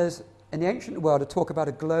find there's, in the ancient world, a talk about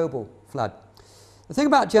a global flood. The thing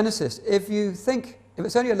about Genesis, if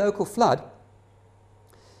it's only a local flood,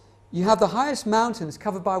 you have the highest mountains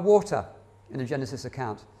covered by water in a Genesis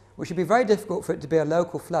account, which would be very difficult for it to be a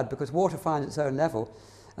local flood because water finds its own level.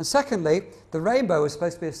 And secondly, the rainbow was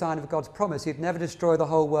supposed to be a sign of God's promise. He'd never destroy the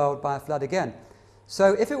whole world by a flood again.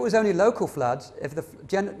 So if it was only local floods, if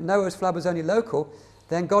Noah's flood was only local,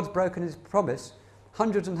 then God's broken his promise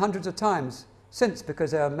hundreds and hundreds of times since,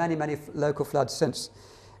 because there are many, many local floods since.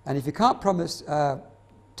 And if you can't promise,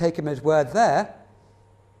 take him at his word there,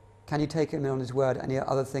 can you take him on his word any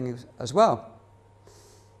other things as well?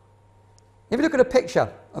 If you look at a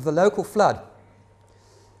picture of the local flood,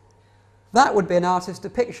 that would be an artist's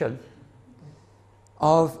depiction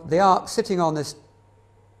of the ark sitting on the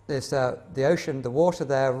ocean, the water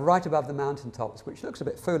there, right above the mountaintops, which looks a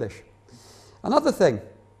bit foolish. Another thing,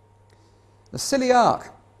 the silly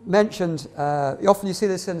ark mentioned, often you see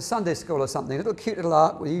this in Sunday school or something, a little cute little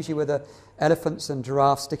ark, usually with elephants and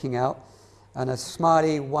giraffes sticking out, and a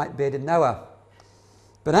smiley white-bearded Noah.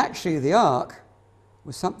 But actually the ark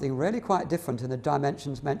was something really quite different in the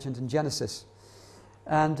dimensions mentioned in Genesis.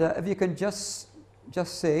 And if you can just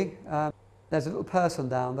see, there's a little person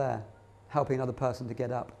down there helping another person to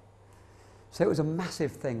get up. So it was a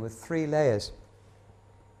massive thing with 3 layers.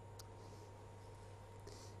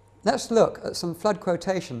 Let's look at some flood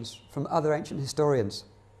quotations from other ancient historians.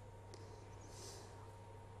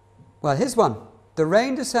 Well, here's one. The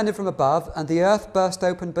rain descended from above, and the earth burst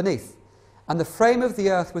open beneath, and the frame of the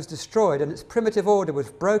earth was destroyed, and its primitive order was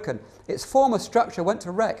broken. Its former structure went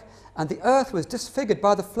to wreck, and the earth was disfigured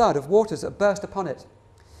by the flood of waters that burst upon it,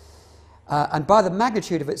 and by the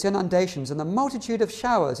magnitude of its inundations, and the multitude of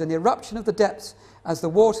showers, and the eruption of the depths as the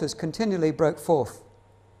waters continually broke forth.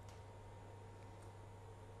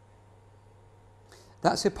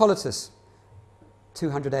 That's Hippolytus,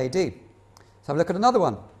 200 AD. Let's have a look at another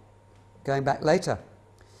one, going back later.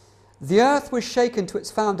 The earth was shaken to its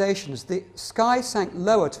foundations. The sky sank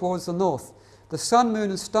lower towards the north. The sun, moon,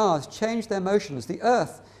 and stars changed their motions. The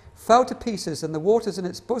earth fell to pieces, and the waters in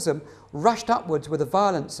its bosom rushed upwards with a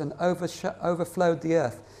violence and overflowed the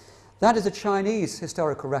earth. That is a Chinese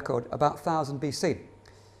historical record, about 1000 BC.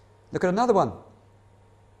 Look at another one,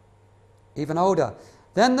 even older.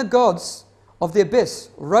 Then the gods of the abyss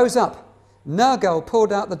rose up. Nergal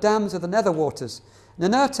pulled out the dams of the nether waters.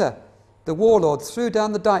 Ninurta, the warlord, threw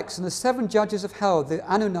down the dikes, and the 7 judges of hell, the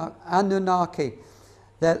Anunnaki,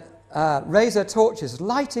 raised their torches,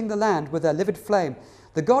 lighting the land with their livid flame.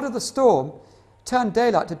 The god of the storm turned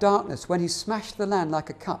daylight to darkness when he smashed the land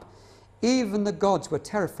like a cup. Even the gods were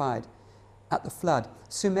terrified at the flood.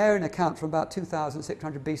 Sumerian account from about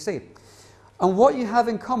 2600 BC. And what you have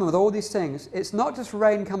in common with all these things, it's not just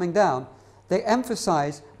rain coming down. They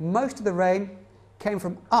emphasize most of the rain came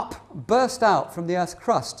from up, burst out from the earth's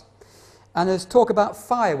crust. And there's talk about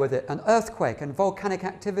fire with it, and earthquake, and volcanic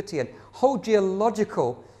activity, and whole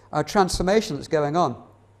geological transformation that's going on.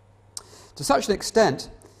 To such an extent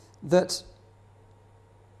that,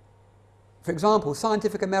 for example,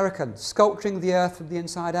 Scientific American, sculpturing the earth from the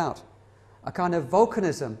inside out, a kind of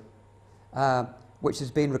volcanism which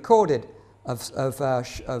has been recorded of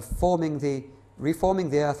reforming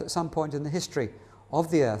the earth at some point in the history of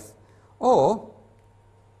the earth, or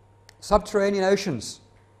subterranean oceans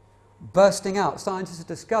bursting out. Scientists have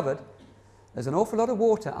discovered there's an awful lot of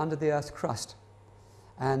water under the earth's crust,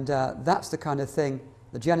 and that's the kind of thing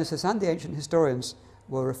the Genesis and the ancient historians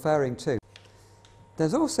were referring to.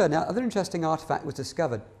 There's also another interesting artifact was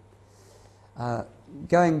discovered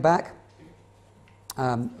going back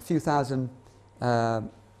a few thousand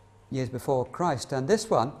years before Christ, and this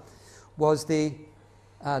one was the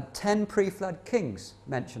 10 pre-flood kings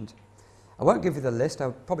mentioned. I won't give you the list, I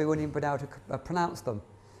probably wouldn't even be able to pronounce them,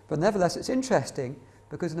 but nevertheless it's interesting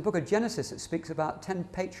because in the book of Genesis it speaks about 10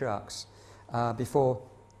 patriarchs before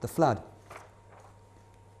the flood.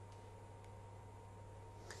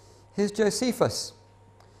 Here's Josephus.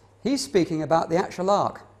 He's speaking about the actual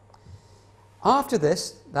ark. After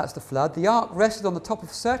this, that's the flood, the ark rested on the top of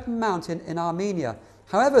a certain mountain in Armenia.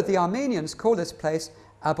 However, the Armenians call this place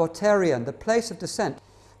Aboterion, the place of descent.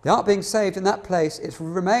 The ark being saved in that place, its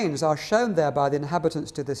remains are shown there by the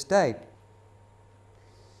inhabitants to this day.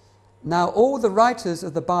 Now all the writers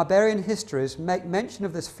of the barbarian histories make mention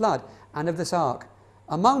of this flood and of this ark,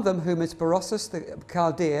 among them whom is Berosus the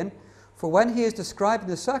Chaldean, for when he is describing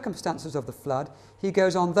the circumstances of the flood, he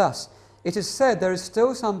goes on thus: it is said there is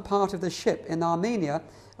still some part of the ship in Armenia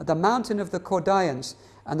at the mountain of the Chaldeans,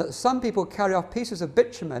 and that some people carry off pieces of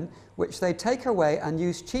bitumen which they take away and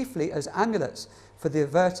use chiefly as amulets for the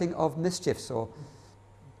averting of mischiefs, or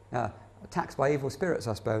attacks by evil spirits,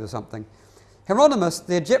 I suppose, or something. Hieronymus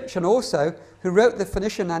the Egyptian also, who wrote the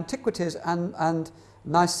Phoenician Antiquities, and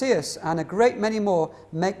Nicias and a great many more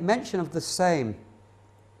make mention of the same.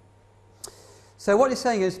 So what he's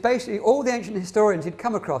saying is basically all the ancient historians he'd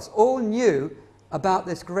come across all knew about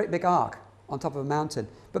this great big ark on top of a mountain,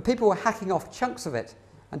 but people were hacking off chunks of it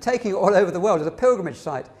and taking it all over the world as a pilgrimage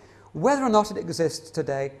site. Whether or not it exists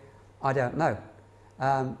today, I don't know.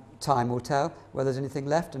 Time will tell whether there's anything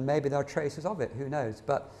left, and maybe there are traces of it, who knows.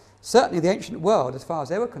 But certainly the ancient world, as far as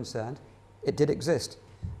they were concerned, it did exist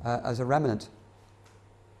as a remnant.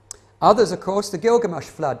 Others, of course, the Gilgamesh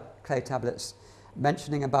flood clay tablets,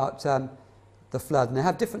 mentioning about the flood, and they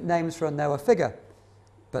have different names for a Noah figure,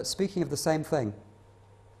 but speaking of the same thing.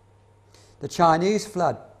 The Chinese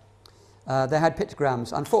flood, they had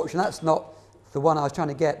pictograms. Unfortunately, that's not the one I was trying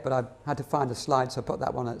to get, but I had to find a slide, so I put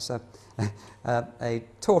that one. It's a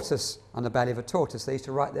tortoise on the belly of a tortoise. They used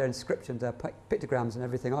to write their inscriptions, their pictograms and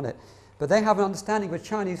everything on it. But they have an understanding of a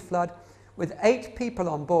Chinese flood with 8 people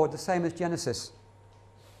on board, the same as Genesis.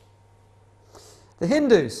 The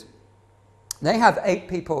Hindus, they have 8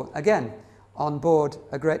 people, again, on board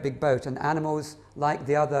a great big boat, and animals, like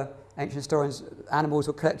the other ancient historians, animals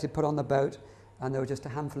were collected, put on the boat, and there were just a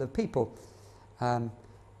handful of people. Of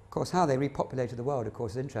course, how they repopulated the world, of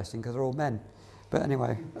course, is interesting because they're all men. But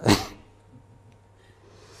anyway.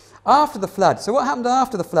 After the flood. So what happened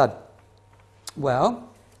after the flood? Well,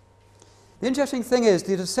 the interesting thing is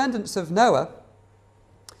the descendants of Noah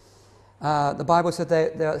the Bible said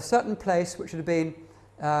they're at a certain place which would have been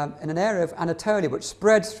in an area of Anatolia, which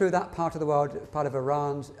spreads through that part of the world, part of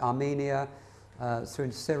Iran, Armenia, through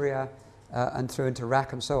into Syria, and through into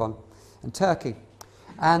Iraq and so on, and Turkey.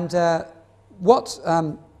 And what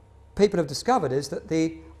people have discovered is that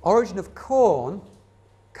the origin of corn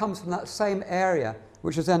comes from that same area,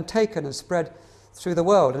 which was then taken and spread through the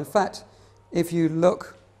world. In fact, if you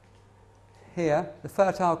look here, the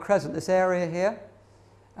Fertile Crescent, this area here,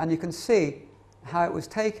 and you can see how it was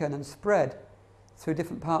taken and spread through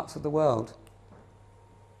different parts of the world.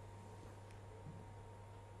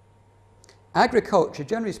 Agriculture,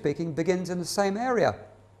 generally speaking, begins in the same area.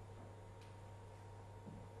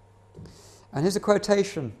 And here's a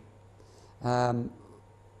quotation from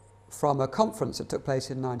a conference that took place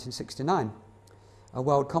in 1969, a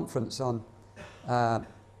world conference on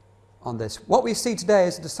this. What we see today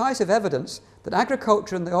is decisive evidence that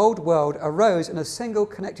agriculture in the old world arose in a single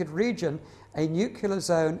connected region, a nuclear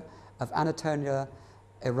zone of Anatolia,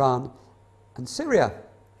 Iran, and Syria.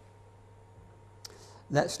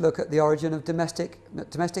 Let's look at the origin of domestic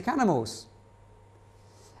animals.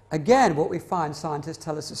 Again, what we find, scientists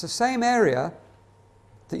tell us, it's the same area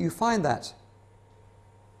that you find that.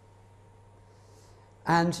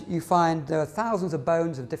 And you find there are thousands of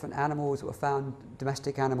bones of different animals that were found,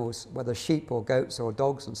 domestic animals, whether sheep or goats or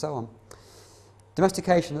dogs and so on.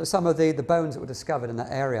 Domestication are some of the bones that were discovered in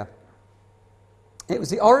that area. It was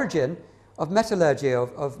the origin of metallurgy,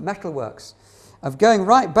 of metalworks, of going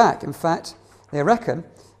right back. In fact, they reckon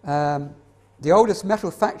the oldest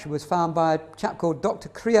metal factory was found by a chap called Dr.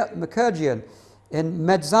 Kriyat Mukherjian in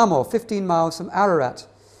Medzamor, 15 miles from Ararat,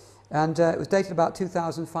 and it was dated about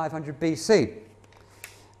 2500 BC.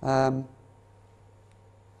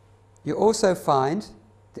 You also find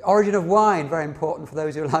the origin of wine, very important for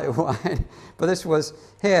those who like wine, but this was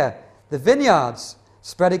here. The vineyards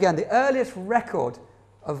spread again. The earliest record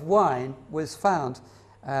of wine was found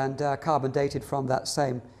and carbon dated from that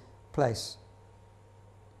same place.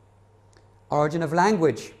 Origin of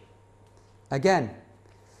language. Again,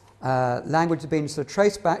 language has been sort of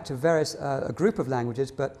traced back to various, a group of languages,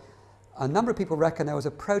 but a number of people reckon there was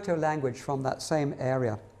a proto-language from that same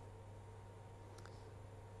area.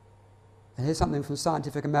 And here's something from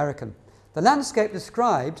Scientific American. The landscape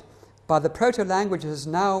described by the proto-languages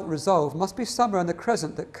now resolved must be somewhere in the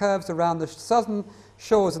crescent that curves around the southern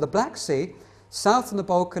shores of the Black Sea, south in the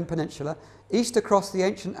Balkan Peninsula, east across the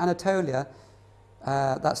ancient Anatolia,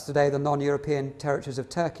 that's today the non-European territories of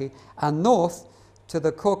Turkey, and north to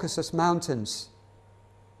the Caucasus Mountains.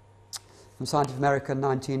 From Scientific American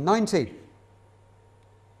 1990.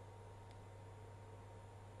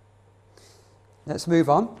 Let's move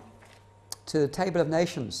on to the Table of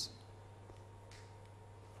Nations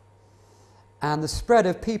and the spread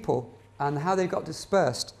of people and how they got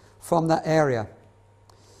dispersed from that area.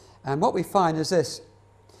 And what we find is this: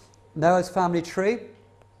 Noah's family tree,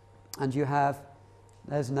 and you have,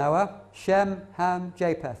 there's Noah, Shem, Ham,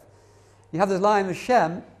 Japheth. You have the line of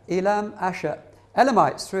Shem, Elam, Asher,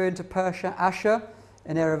 Elamites through into Persia, Asher,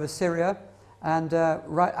 an area of Assyria, and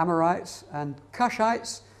Amorites and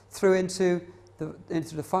Cushites through into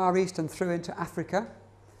the Far East and through into Africa.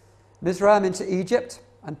 Mizraim into Egypt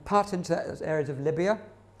and Put into areas of Libya.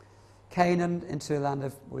 Canaan into the land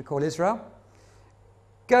of what we call Israel.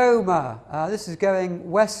 Gomer, this is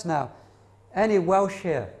going west now. Any Welsh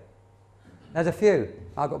here? There's a few.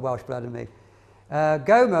 I've got Welsh blood in me.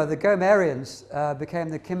 Gomer, the Gomerians became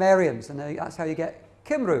the Cimmerians, and that's how you get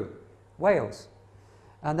Cymru, Wales.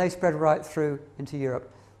 And they spread right through into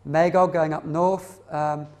Europe. Magog going up north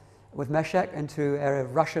with Meshech into area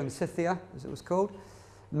of Russia and Scythia, as it was called.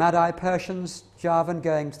 Madai, Persians, Javan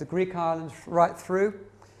going to the Greek islands right through,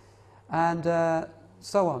 and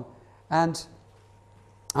so on. And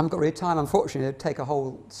I haven't got really time, unfortunately, to take a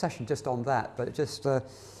whole session just on that, but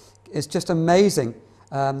it's just amazing.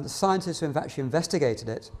 The scientists who have actually investigated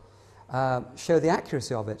it show the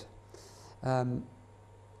accuracy of it.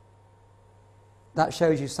 That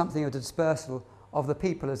shows you something of the dispersal of the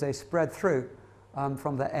people as they spread through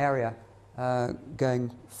from the area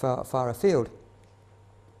going far afield.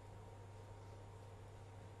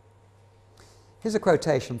 Here's a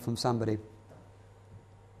quotation from somebody.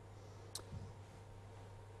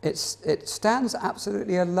 It stands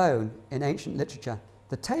absolutely alone in ancient literature.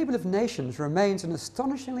 The Table of Nations remains an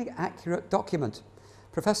astonishingly accurate document.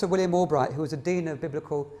 Professor William Albright, who was the Dean of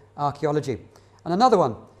Biblical Archaeology. And another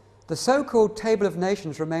one. The so-called Table of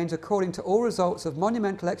Nations remains, according to all results of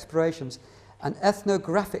monumental explorations, an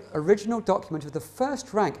ethnographic original document of the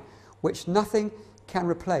first rank which nothing can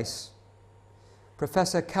replace.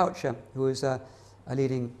 Professor Coucher, who is a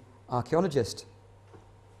leading archaeologist.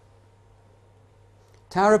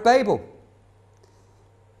 Tower of Babel.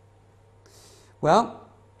 Well,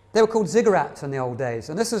 they were called ziggurats in the old days,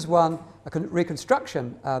 and this is one, a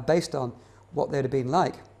reconstruction based on what they'd have been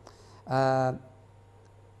like. And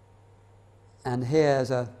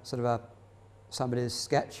here's a sort of somebody's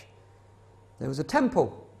sketch. There was a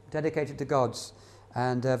temple dedicated to gods,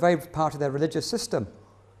 and very part of their religious system.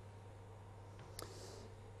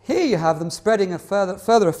 Here you have them spreading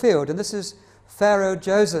further afield, and this is Pharaoh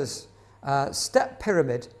Djoser's step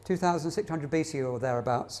pyramid, 2600 BC or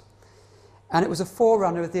thereabouts. And it was a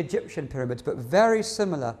forerunner of the Egyptian pyramids, but very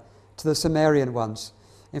similar to the Sumerian ones.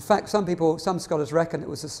 In fact, some scholars reckon it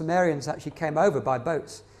was the Sumerians that actually came over by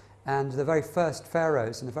boats, and the very first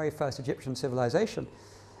pharaohs and the very first Egyptian civilization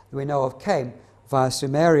that we know of came via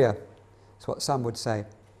Sumeria. That's what some would say.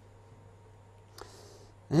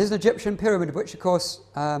 And here's an Egyptian pyramid which, of course,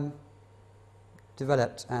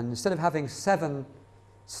 developed, and instead of having 7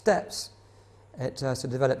 steps, it sort of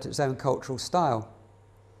developed its own cultural style.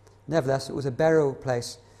 Nevertheless, it was a burial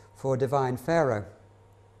place for a divine pharaoh.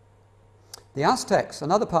 The Aztecs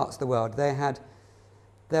and other parts of the world, they had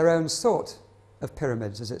their own sort of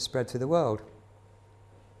pyramids as it spread through the world.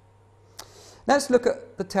 Let's look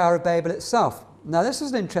at the Tower of Babel itself. Now, this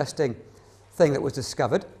is an interesting thing that was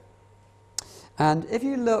discovered. And if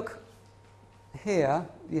you look here,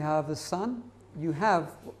 you have the sun, you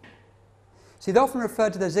have... See, they're often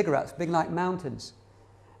referred to the ziggurats being like mountains.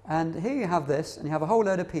 And here you have this, and you have a whole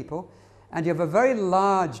load of people, and you have a very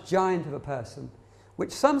large giant of a person,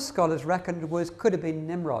 which some scholars reckoned could have been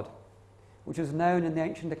Nimrod, which was known in the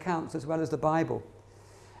ancient accounts as well as the Bible,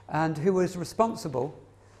 and who was responsible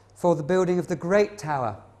for the building of the Great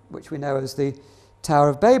Tower, which we know as the Tower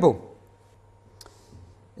of Babel.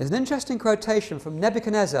 There's an interesting quotation from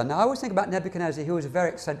Nebuchadnezzar. Now, I always think about Nebuchadnezzar. He was a very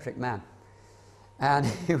eccentric man, and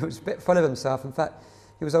he was a bit full of himself. In fact,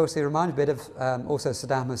 he was also reminded a bit of also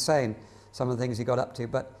Saddam Hussein, some of the things he got up to.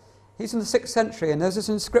 But he's in the 6th century, and there's this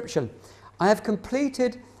inscription. I have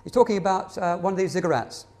completed, he's talking about one of these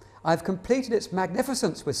ziggurats. I have completed its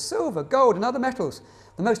magnificence with silver, gold, and other metals,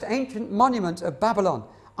 the most ancient monument of Babylon.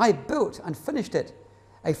 I built and finished it.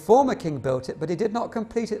 A former king built it, but he did not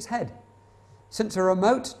complete its head. Since a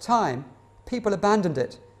remote time, people abandoned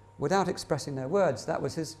it without expressing their words. That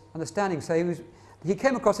was his understanding. So he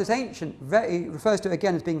came across this ancient, he refers to it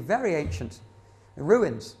again as being very ancient,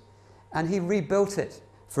 ruins, and he rebuilt it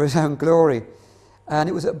for his own glory. And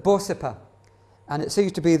it was at Borsippa, and it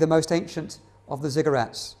seems to be the most ancient of the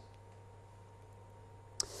ziggurats.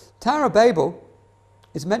 Tower of Babel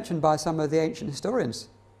is mentioned by some of the ancient historians.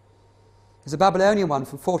 There's a Babylonian one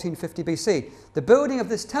from 1450 BC. The building of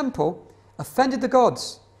this temple offended the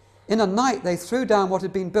gods. In a night they threw down what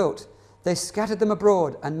had been built. They scattered them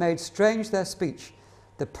abroad and made strange their speech.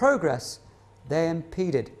 The progress they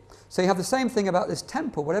impeded. So you have the same thing about this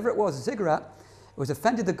temple, whatever it was, ziggurat. It was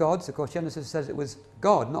offended the gods. Of course, Genesis says it was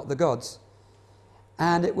God, not the gods.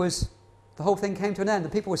 And it was, the whole thing came to an end. The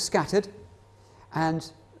people were scattered,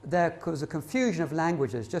 and there was a confusion of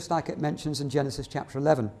languages, just like it mentions in Genesis chapter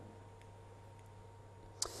 11.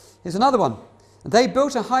 Here's another one. They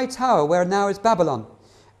built a high tower where now is Babylon.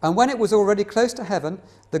 And when it was already close to heaven,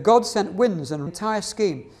 the gods sent winds and an entire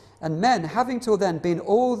scheme. And men, having till then been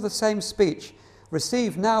all the same speech,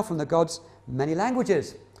 received now from the gods many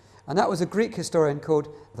languages. And that was a Greek historian called,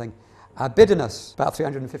 I think, Abydos, about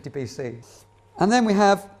 350 BC. And then we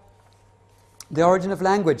have the origin of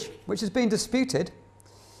language, which has been disputed.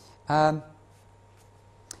 And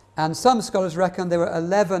some scholars reckon there were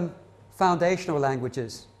 11 foundational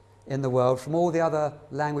languages in the world from all the other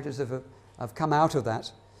languages that have come out of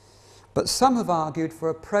that. But some have argued for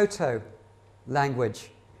a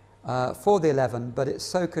proto-language for the 11, but it's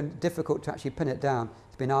so difficult to actually pin it down.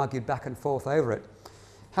 It's been argued back and forth over it.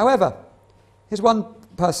 However, here's one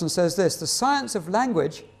person says this: the science of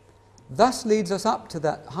language thus leads us up to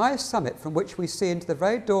that highest summit from which we see into the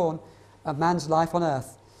very dawn of man's life on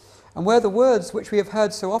earth, and where the words which we have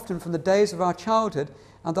heard so often from the days of our childhood,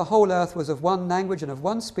 and the whole earth was of one language and of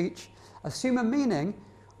one speech, assume a meaning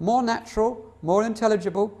more natural, more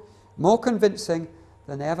intelligible, more convincing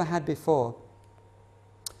than they ever had before.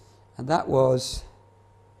 And that was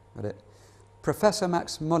Professor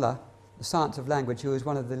Max Muller, the science of language, who was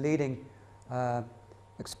one of the leading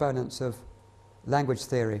exponents of language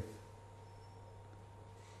theory.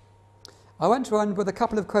 I went to end with a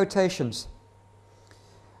couple of quotations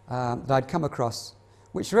that I'd come across,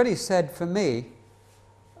 which really said for me,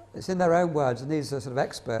 it's in their own words, and these are sort of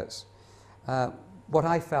experts, what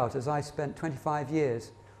I felt as I spent 25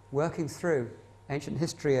 years working through ancient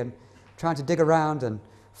history and trying to dig around and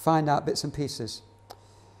find out bits and pieces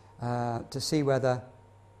to see whether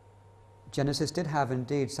Genesis did have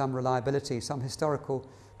indeed some reliability, some historical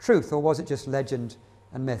truth, or was it just legend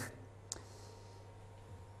and myth?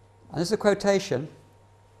 And this is a quotation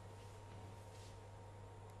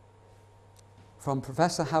from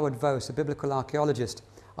Professor Howard Vose, a biblical archaeologist.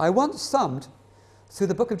 "I once thumbed through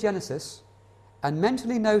the book of Genesis and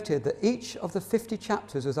mentally noted that each of the 50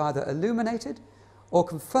 chapters was either illuminated or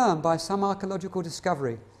confirmed by some archaeological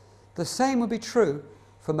discovery. The same would be true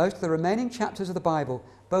for most of the remaining chapters of the Bible,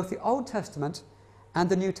 both the Old Testament and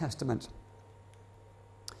the New Testament."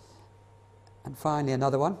 And finally,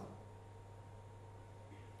 another one.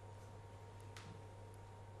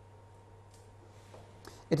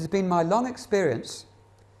 "It has been my long experience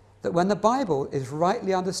that when the Bible is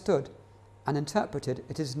rightly understood and interpreted,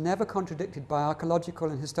 it is never contradicted by archaeological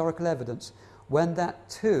and historical evidence when that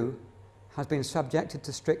too has been subjected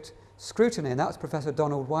to strict scrutiny." And that's Professor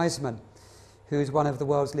Donald Wiseman, who's one of the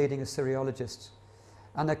world's leading Assyriologists.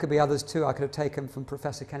 And there could be others too. I could have taken from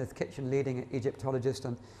Professor Kenneth Kitchen, leading Egyptologist,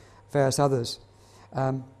 and various others.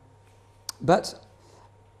 But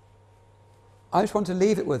I just want to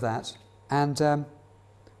leave it with that, and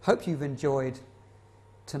hope you've enjoyed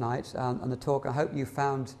tonight and the talk. I hope you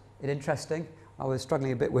found it interesting. I was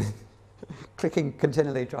struggling a bit with clicking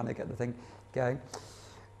continually, trying to get the thing going.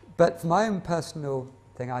 But for my own personal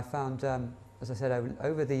thing, I found, as I said,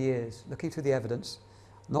 over the years, looking through the evidence,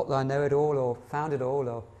 not that I know it all or found it all,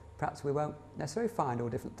 or perhaps we won't necessarily find all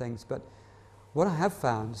different things, but what I have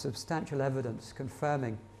found is substantial evidence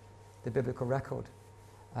confirming the biblical record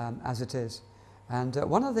as it is. And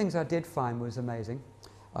one of the things I did find was amazing.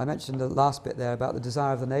 I mentioned the last bit there about the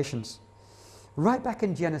desire of the nations. Right back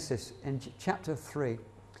in Genesis, in chapter 3,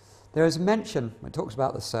 there is mention, it talks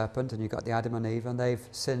about the serpent, and you've got the Adam and Eve, and they've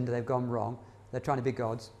sinned, they've gone wrong, they're trying to be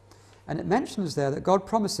gods. And it mentions there that God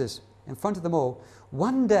promises in front of them all,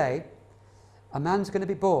 one day a man's going to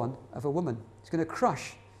be born of a woman. He's going to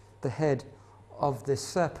crush the head of this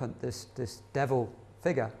serpent, this devil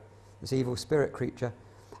figure, this evil spirit creature.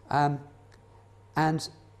 And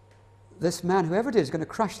this man, whoever it is going to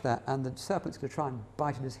crush that, and the serpent's going to try and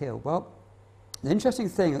bite at his heel. Well, the interesting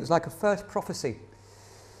thing, it was like a first prophecy.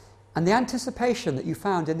 And the anticipation that you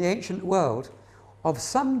found in the ancient world of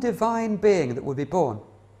some divine being that would be born,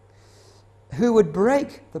 who would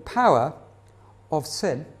break the power of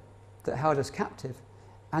sin that held us captive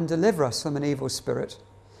and deliver us from an evil spirit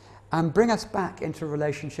and bring us back into a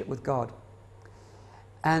relationship with God.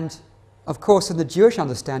 And of course, in the Jewish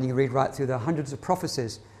understanding, you read right through, there are hundreds of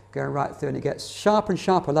prophecies going right through, and it gets sharper and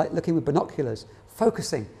sharper, like looking with binoculars,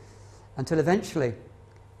 focusing, until eventually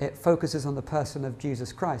it focuses on the person of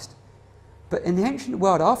Jesus Christ. But in the ancient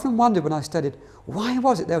world, I often wondered when I studied, why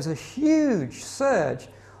was it there was a huge surge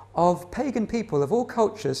of pagan people of all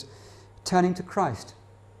cultures turning to Christ?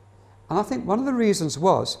 And I think one of the reasons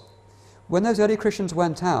was, when those early Christians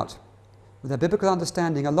went out, with their biblical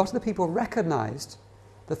understanding, a lot of the people recognized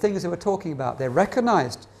the things they were talking about. They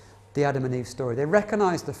recognized the Adam and Eve story. They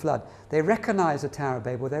recognized the flood. They recognized the Tower of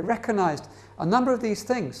Babel. They recognized a number of these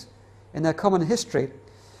things in their common history,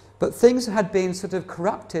 but things had been sort of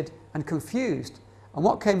corrupted and confused, and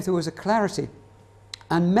what came through was a clarity.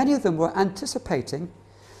 And many of them were anticipating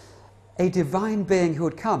a divine being who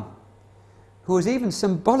would come, who was even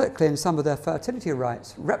symbolically in some of their fertility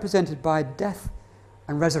rites represented by death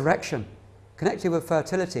and resurrection, connected with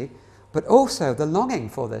fertility, but also the longing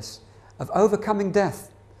for this, of overcoming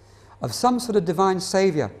death, of some sort of divine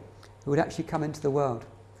saviour who would actually come into the world.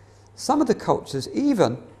 Some of the cultures,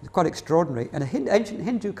 even, quite extraordinary, in an ancient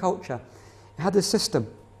Hindu culture, had this system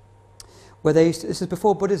where they used to, this is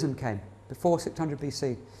before Buddhism came, before 600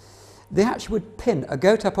 BC, they actually would pin a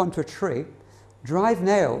goat up onto a tree, drive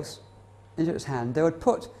nails into its hand, they would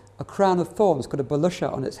put a crown of thorns called a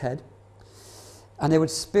balusha on its head, and they would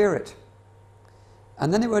spear it.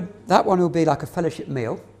 And then that one would be like a fellowship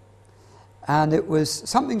meal, and it was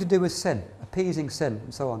something to do with sin, appeasing sin,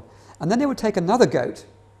 and so on. And then they would take another goat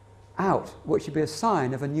out, which would be a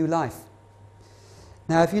sign of a new life.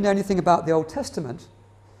 Now, if you know anything about the Old Testament,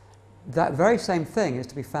 that very same thing is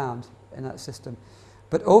to be found in that system.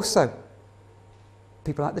 But also,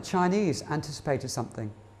 people like the Chinese anticipated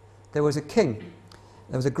something. There was a king.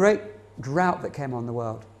 There was a great drought that came on the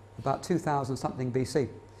world, about 2000 something BC.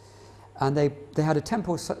 And they had a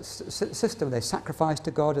temple system. They sacrificed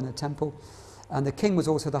to God in the temple, and the king was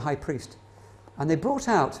also the high priest. And they brought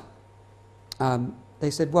out, they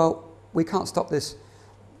said, well, we can't stop this,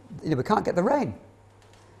 we can't get the rain.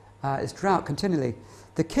 It's drought continually.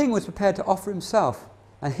 The king was prepared to offer himself,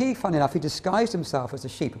 and he, funny enough, he disguised himself as a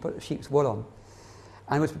sheep, put the sheep's wool on,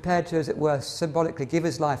 and was prepared to, as it were, symbolically give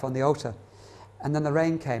his life on the altar. And then the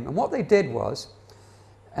rain came. And what they did was,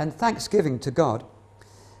 and thanksgiving to God,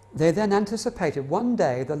 they then anticipated one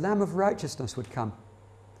day the Lamb of Righteousness would come,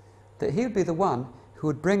 that he would be the one who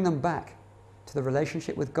would bring them back to the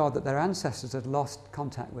relationship with God that their ancestors had lost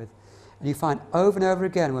contact with. And you find over and over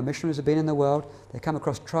again when missionaries have been in the world, they come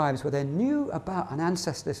across tribes where they knew about an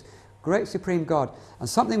ancestor, this great supreme God, and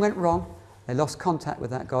something went wrong, they lost contact with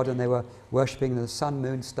that God and they were worshipping the sun,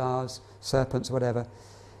 moon, stars, serpents, whatever.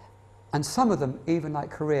 And some of them, even like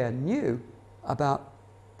Korea, knew about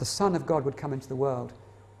the Son of God would come into the world.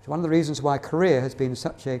 It's one of the reasons why Korea has been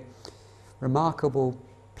such a remarkable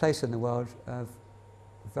place in the world of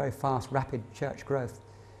very fast, rapid church growth,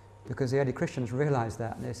 because the early Christians realized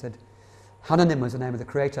that, and they said Hananim was the name of the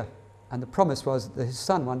Creator, and the promise was that his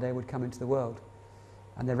Son one day would come into the world,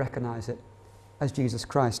 and they recognize it as Jesus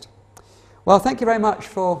Christ. Well, thank you very much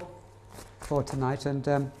for tonight, and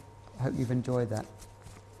I hope you've enjoyed that.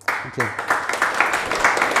 Thank you.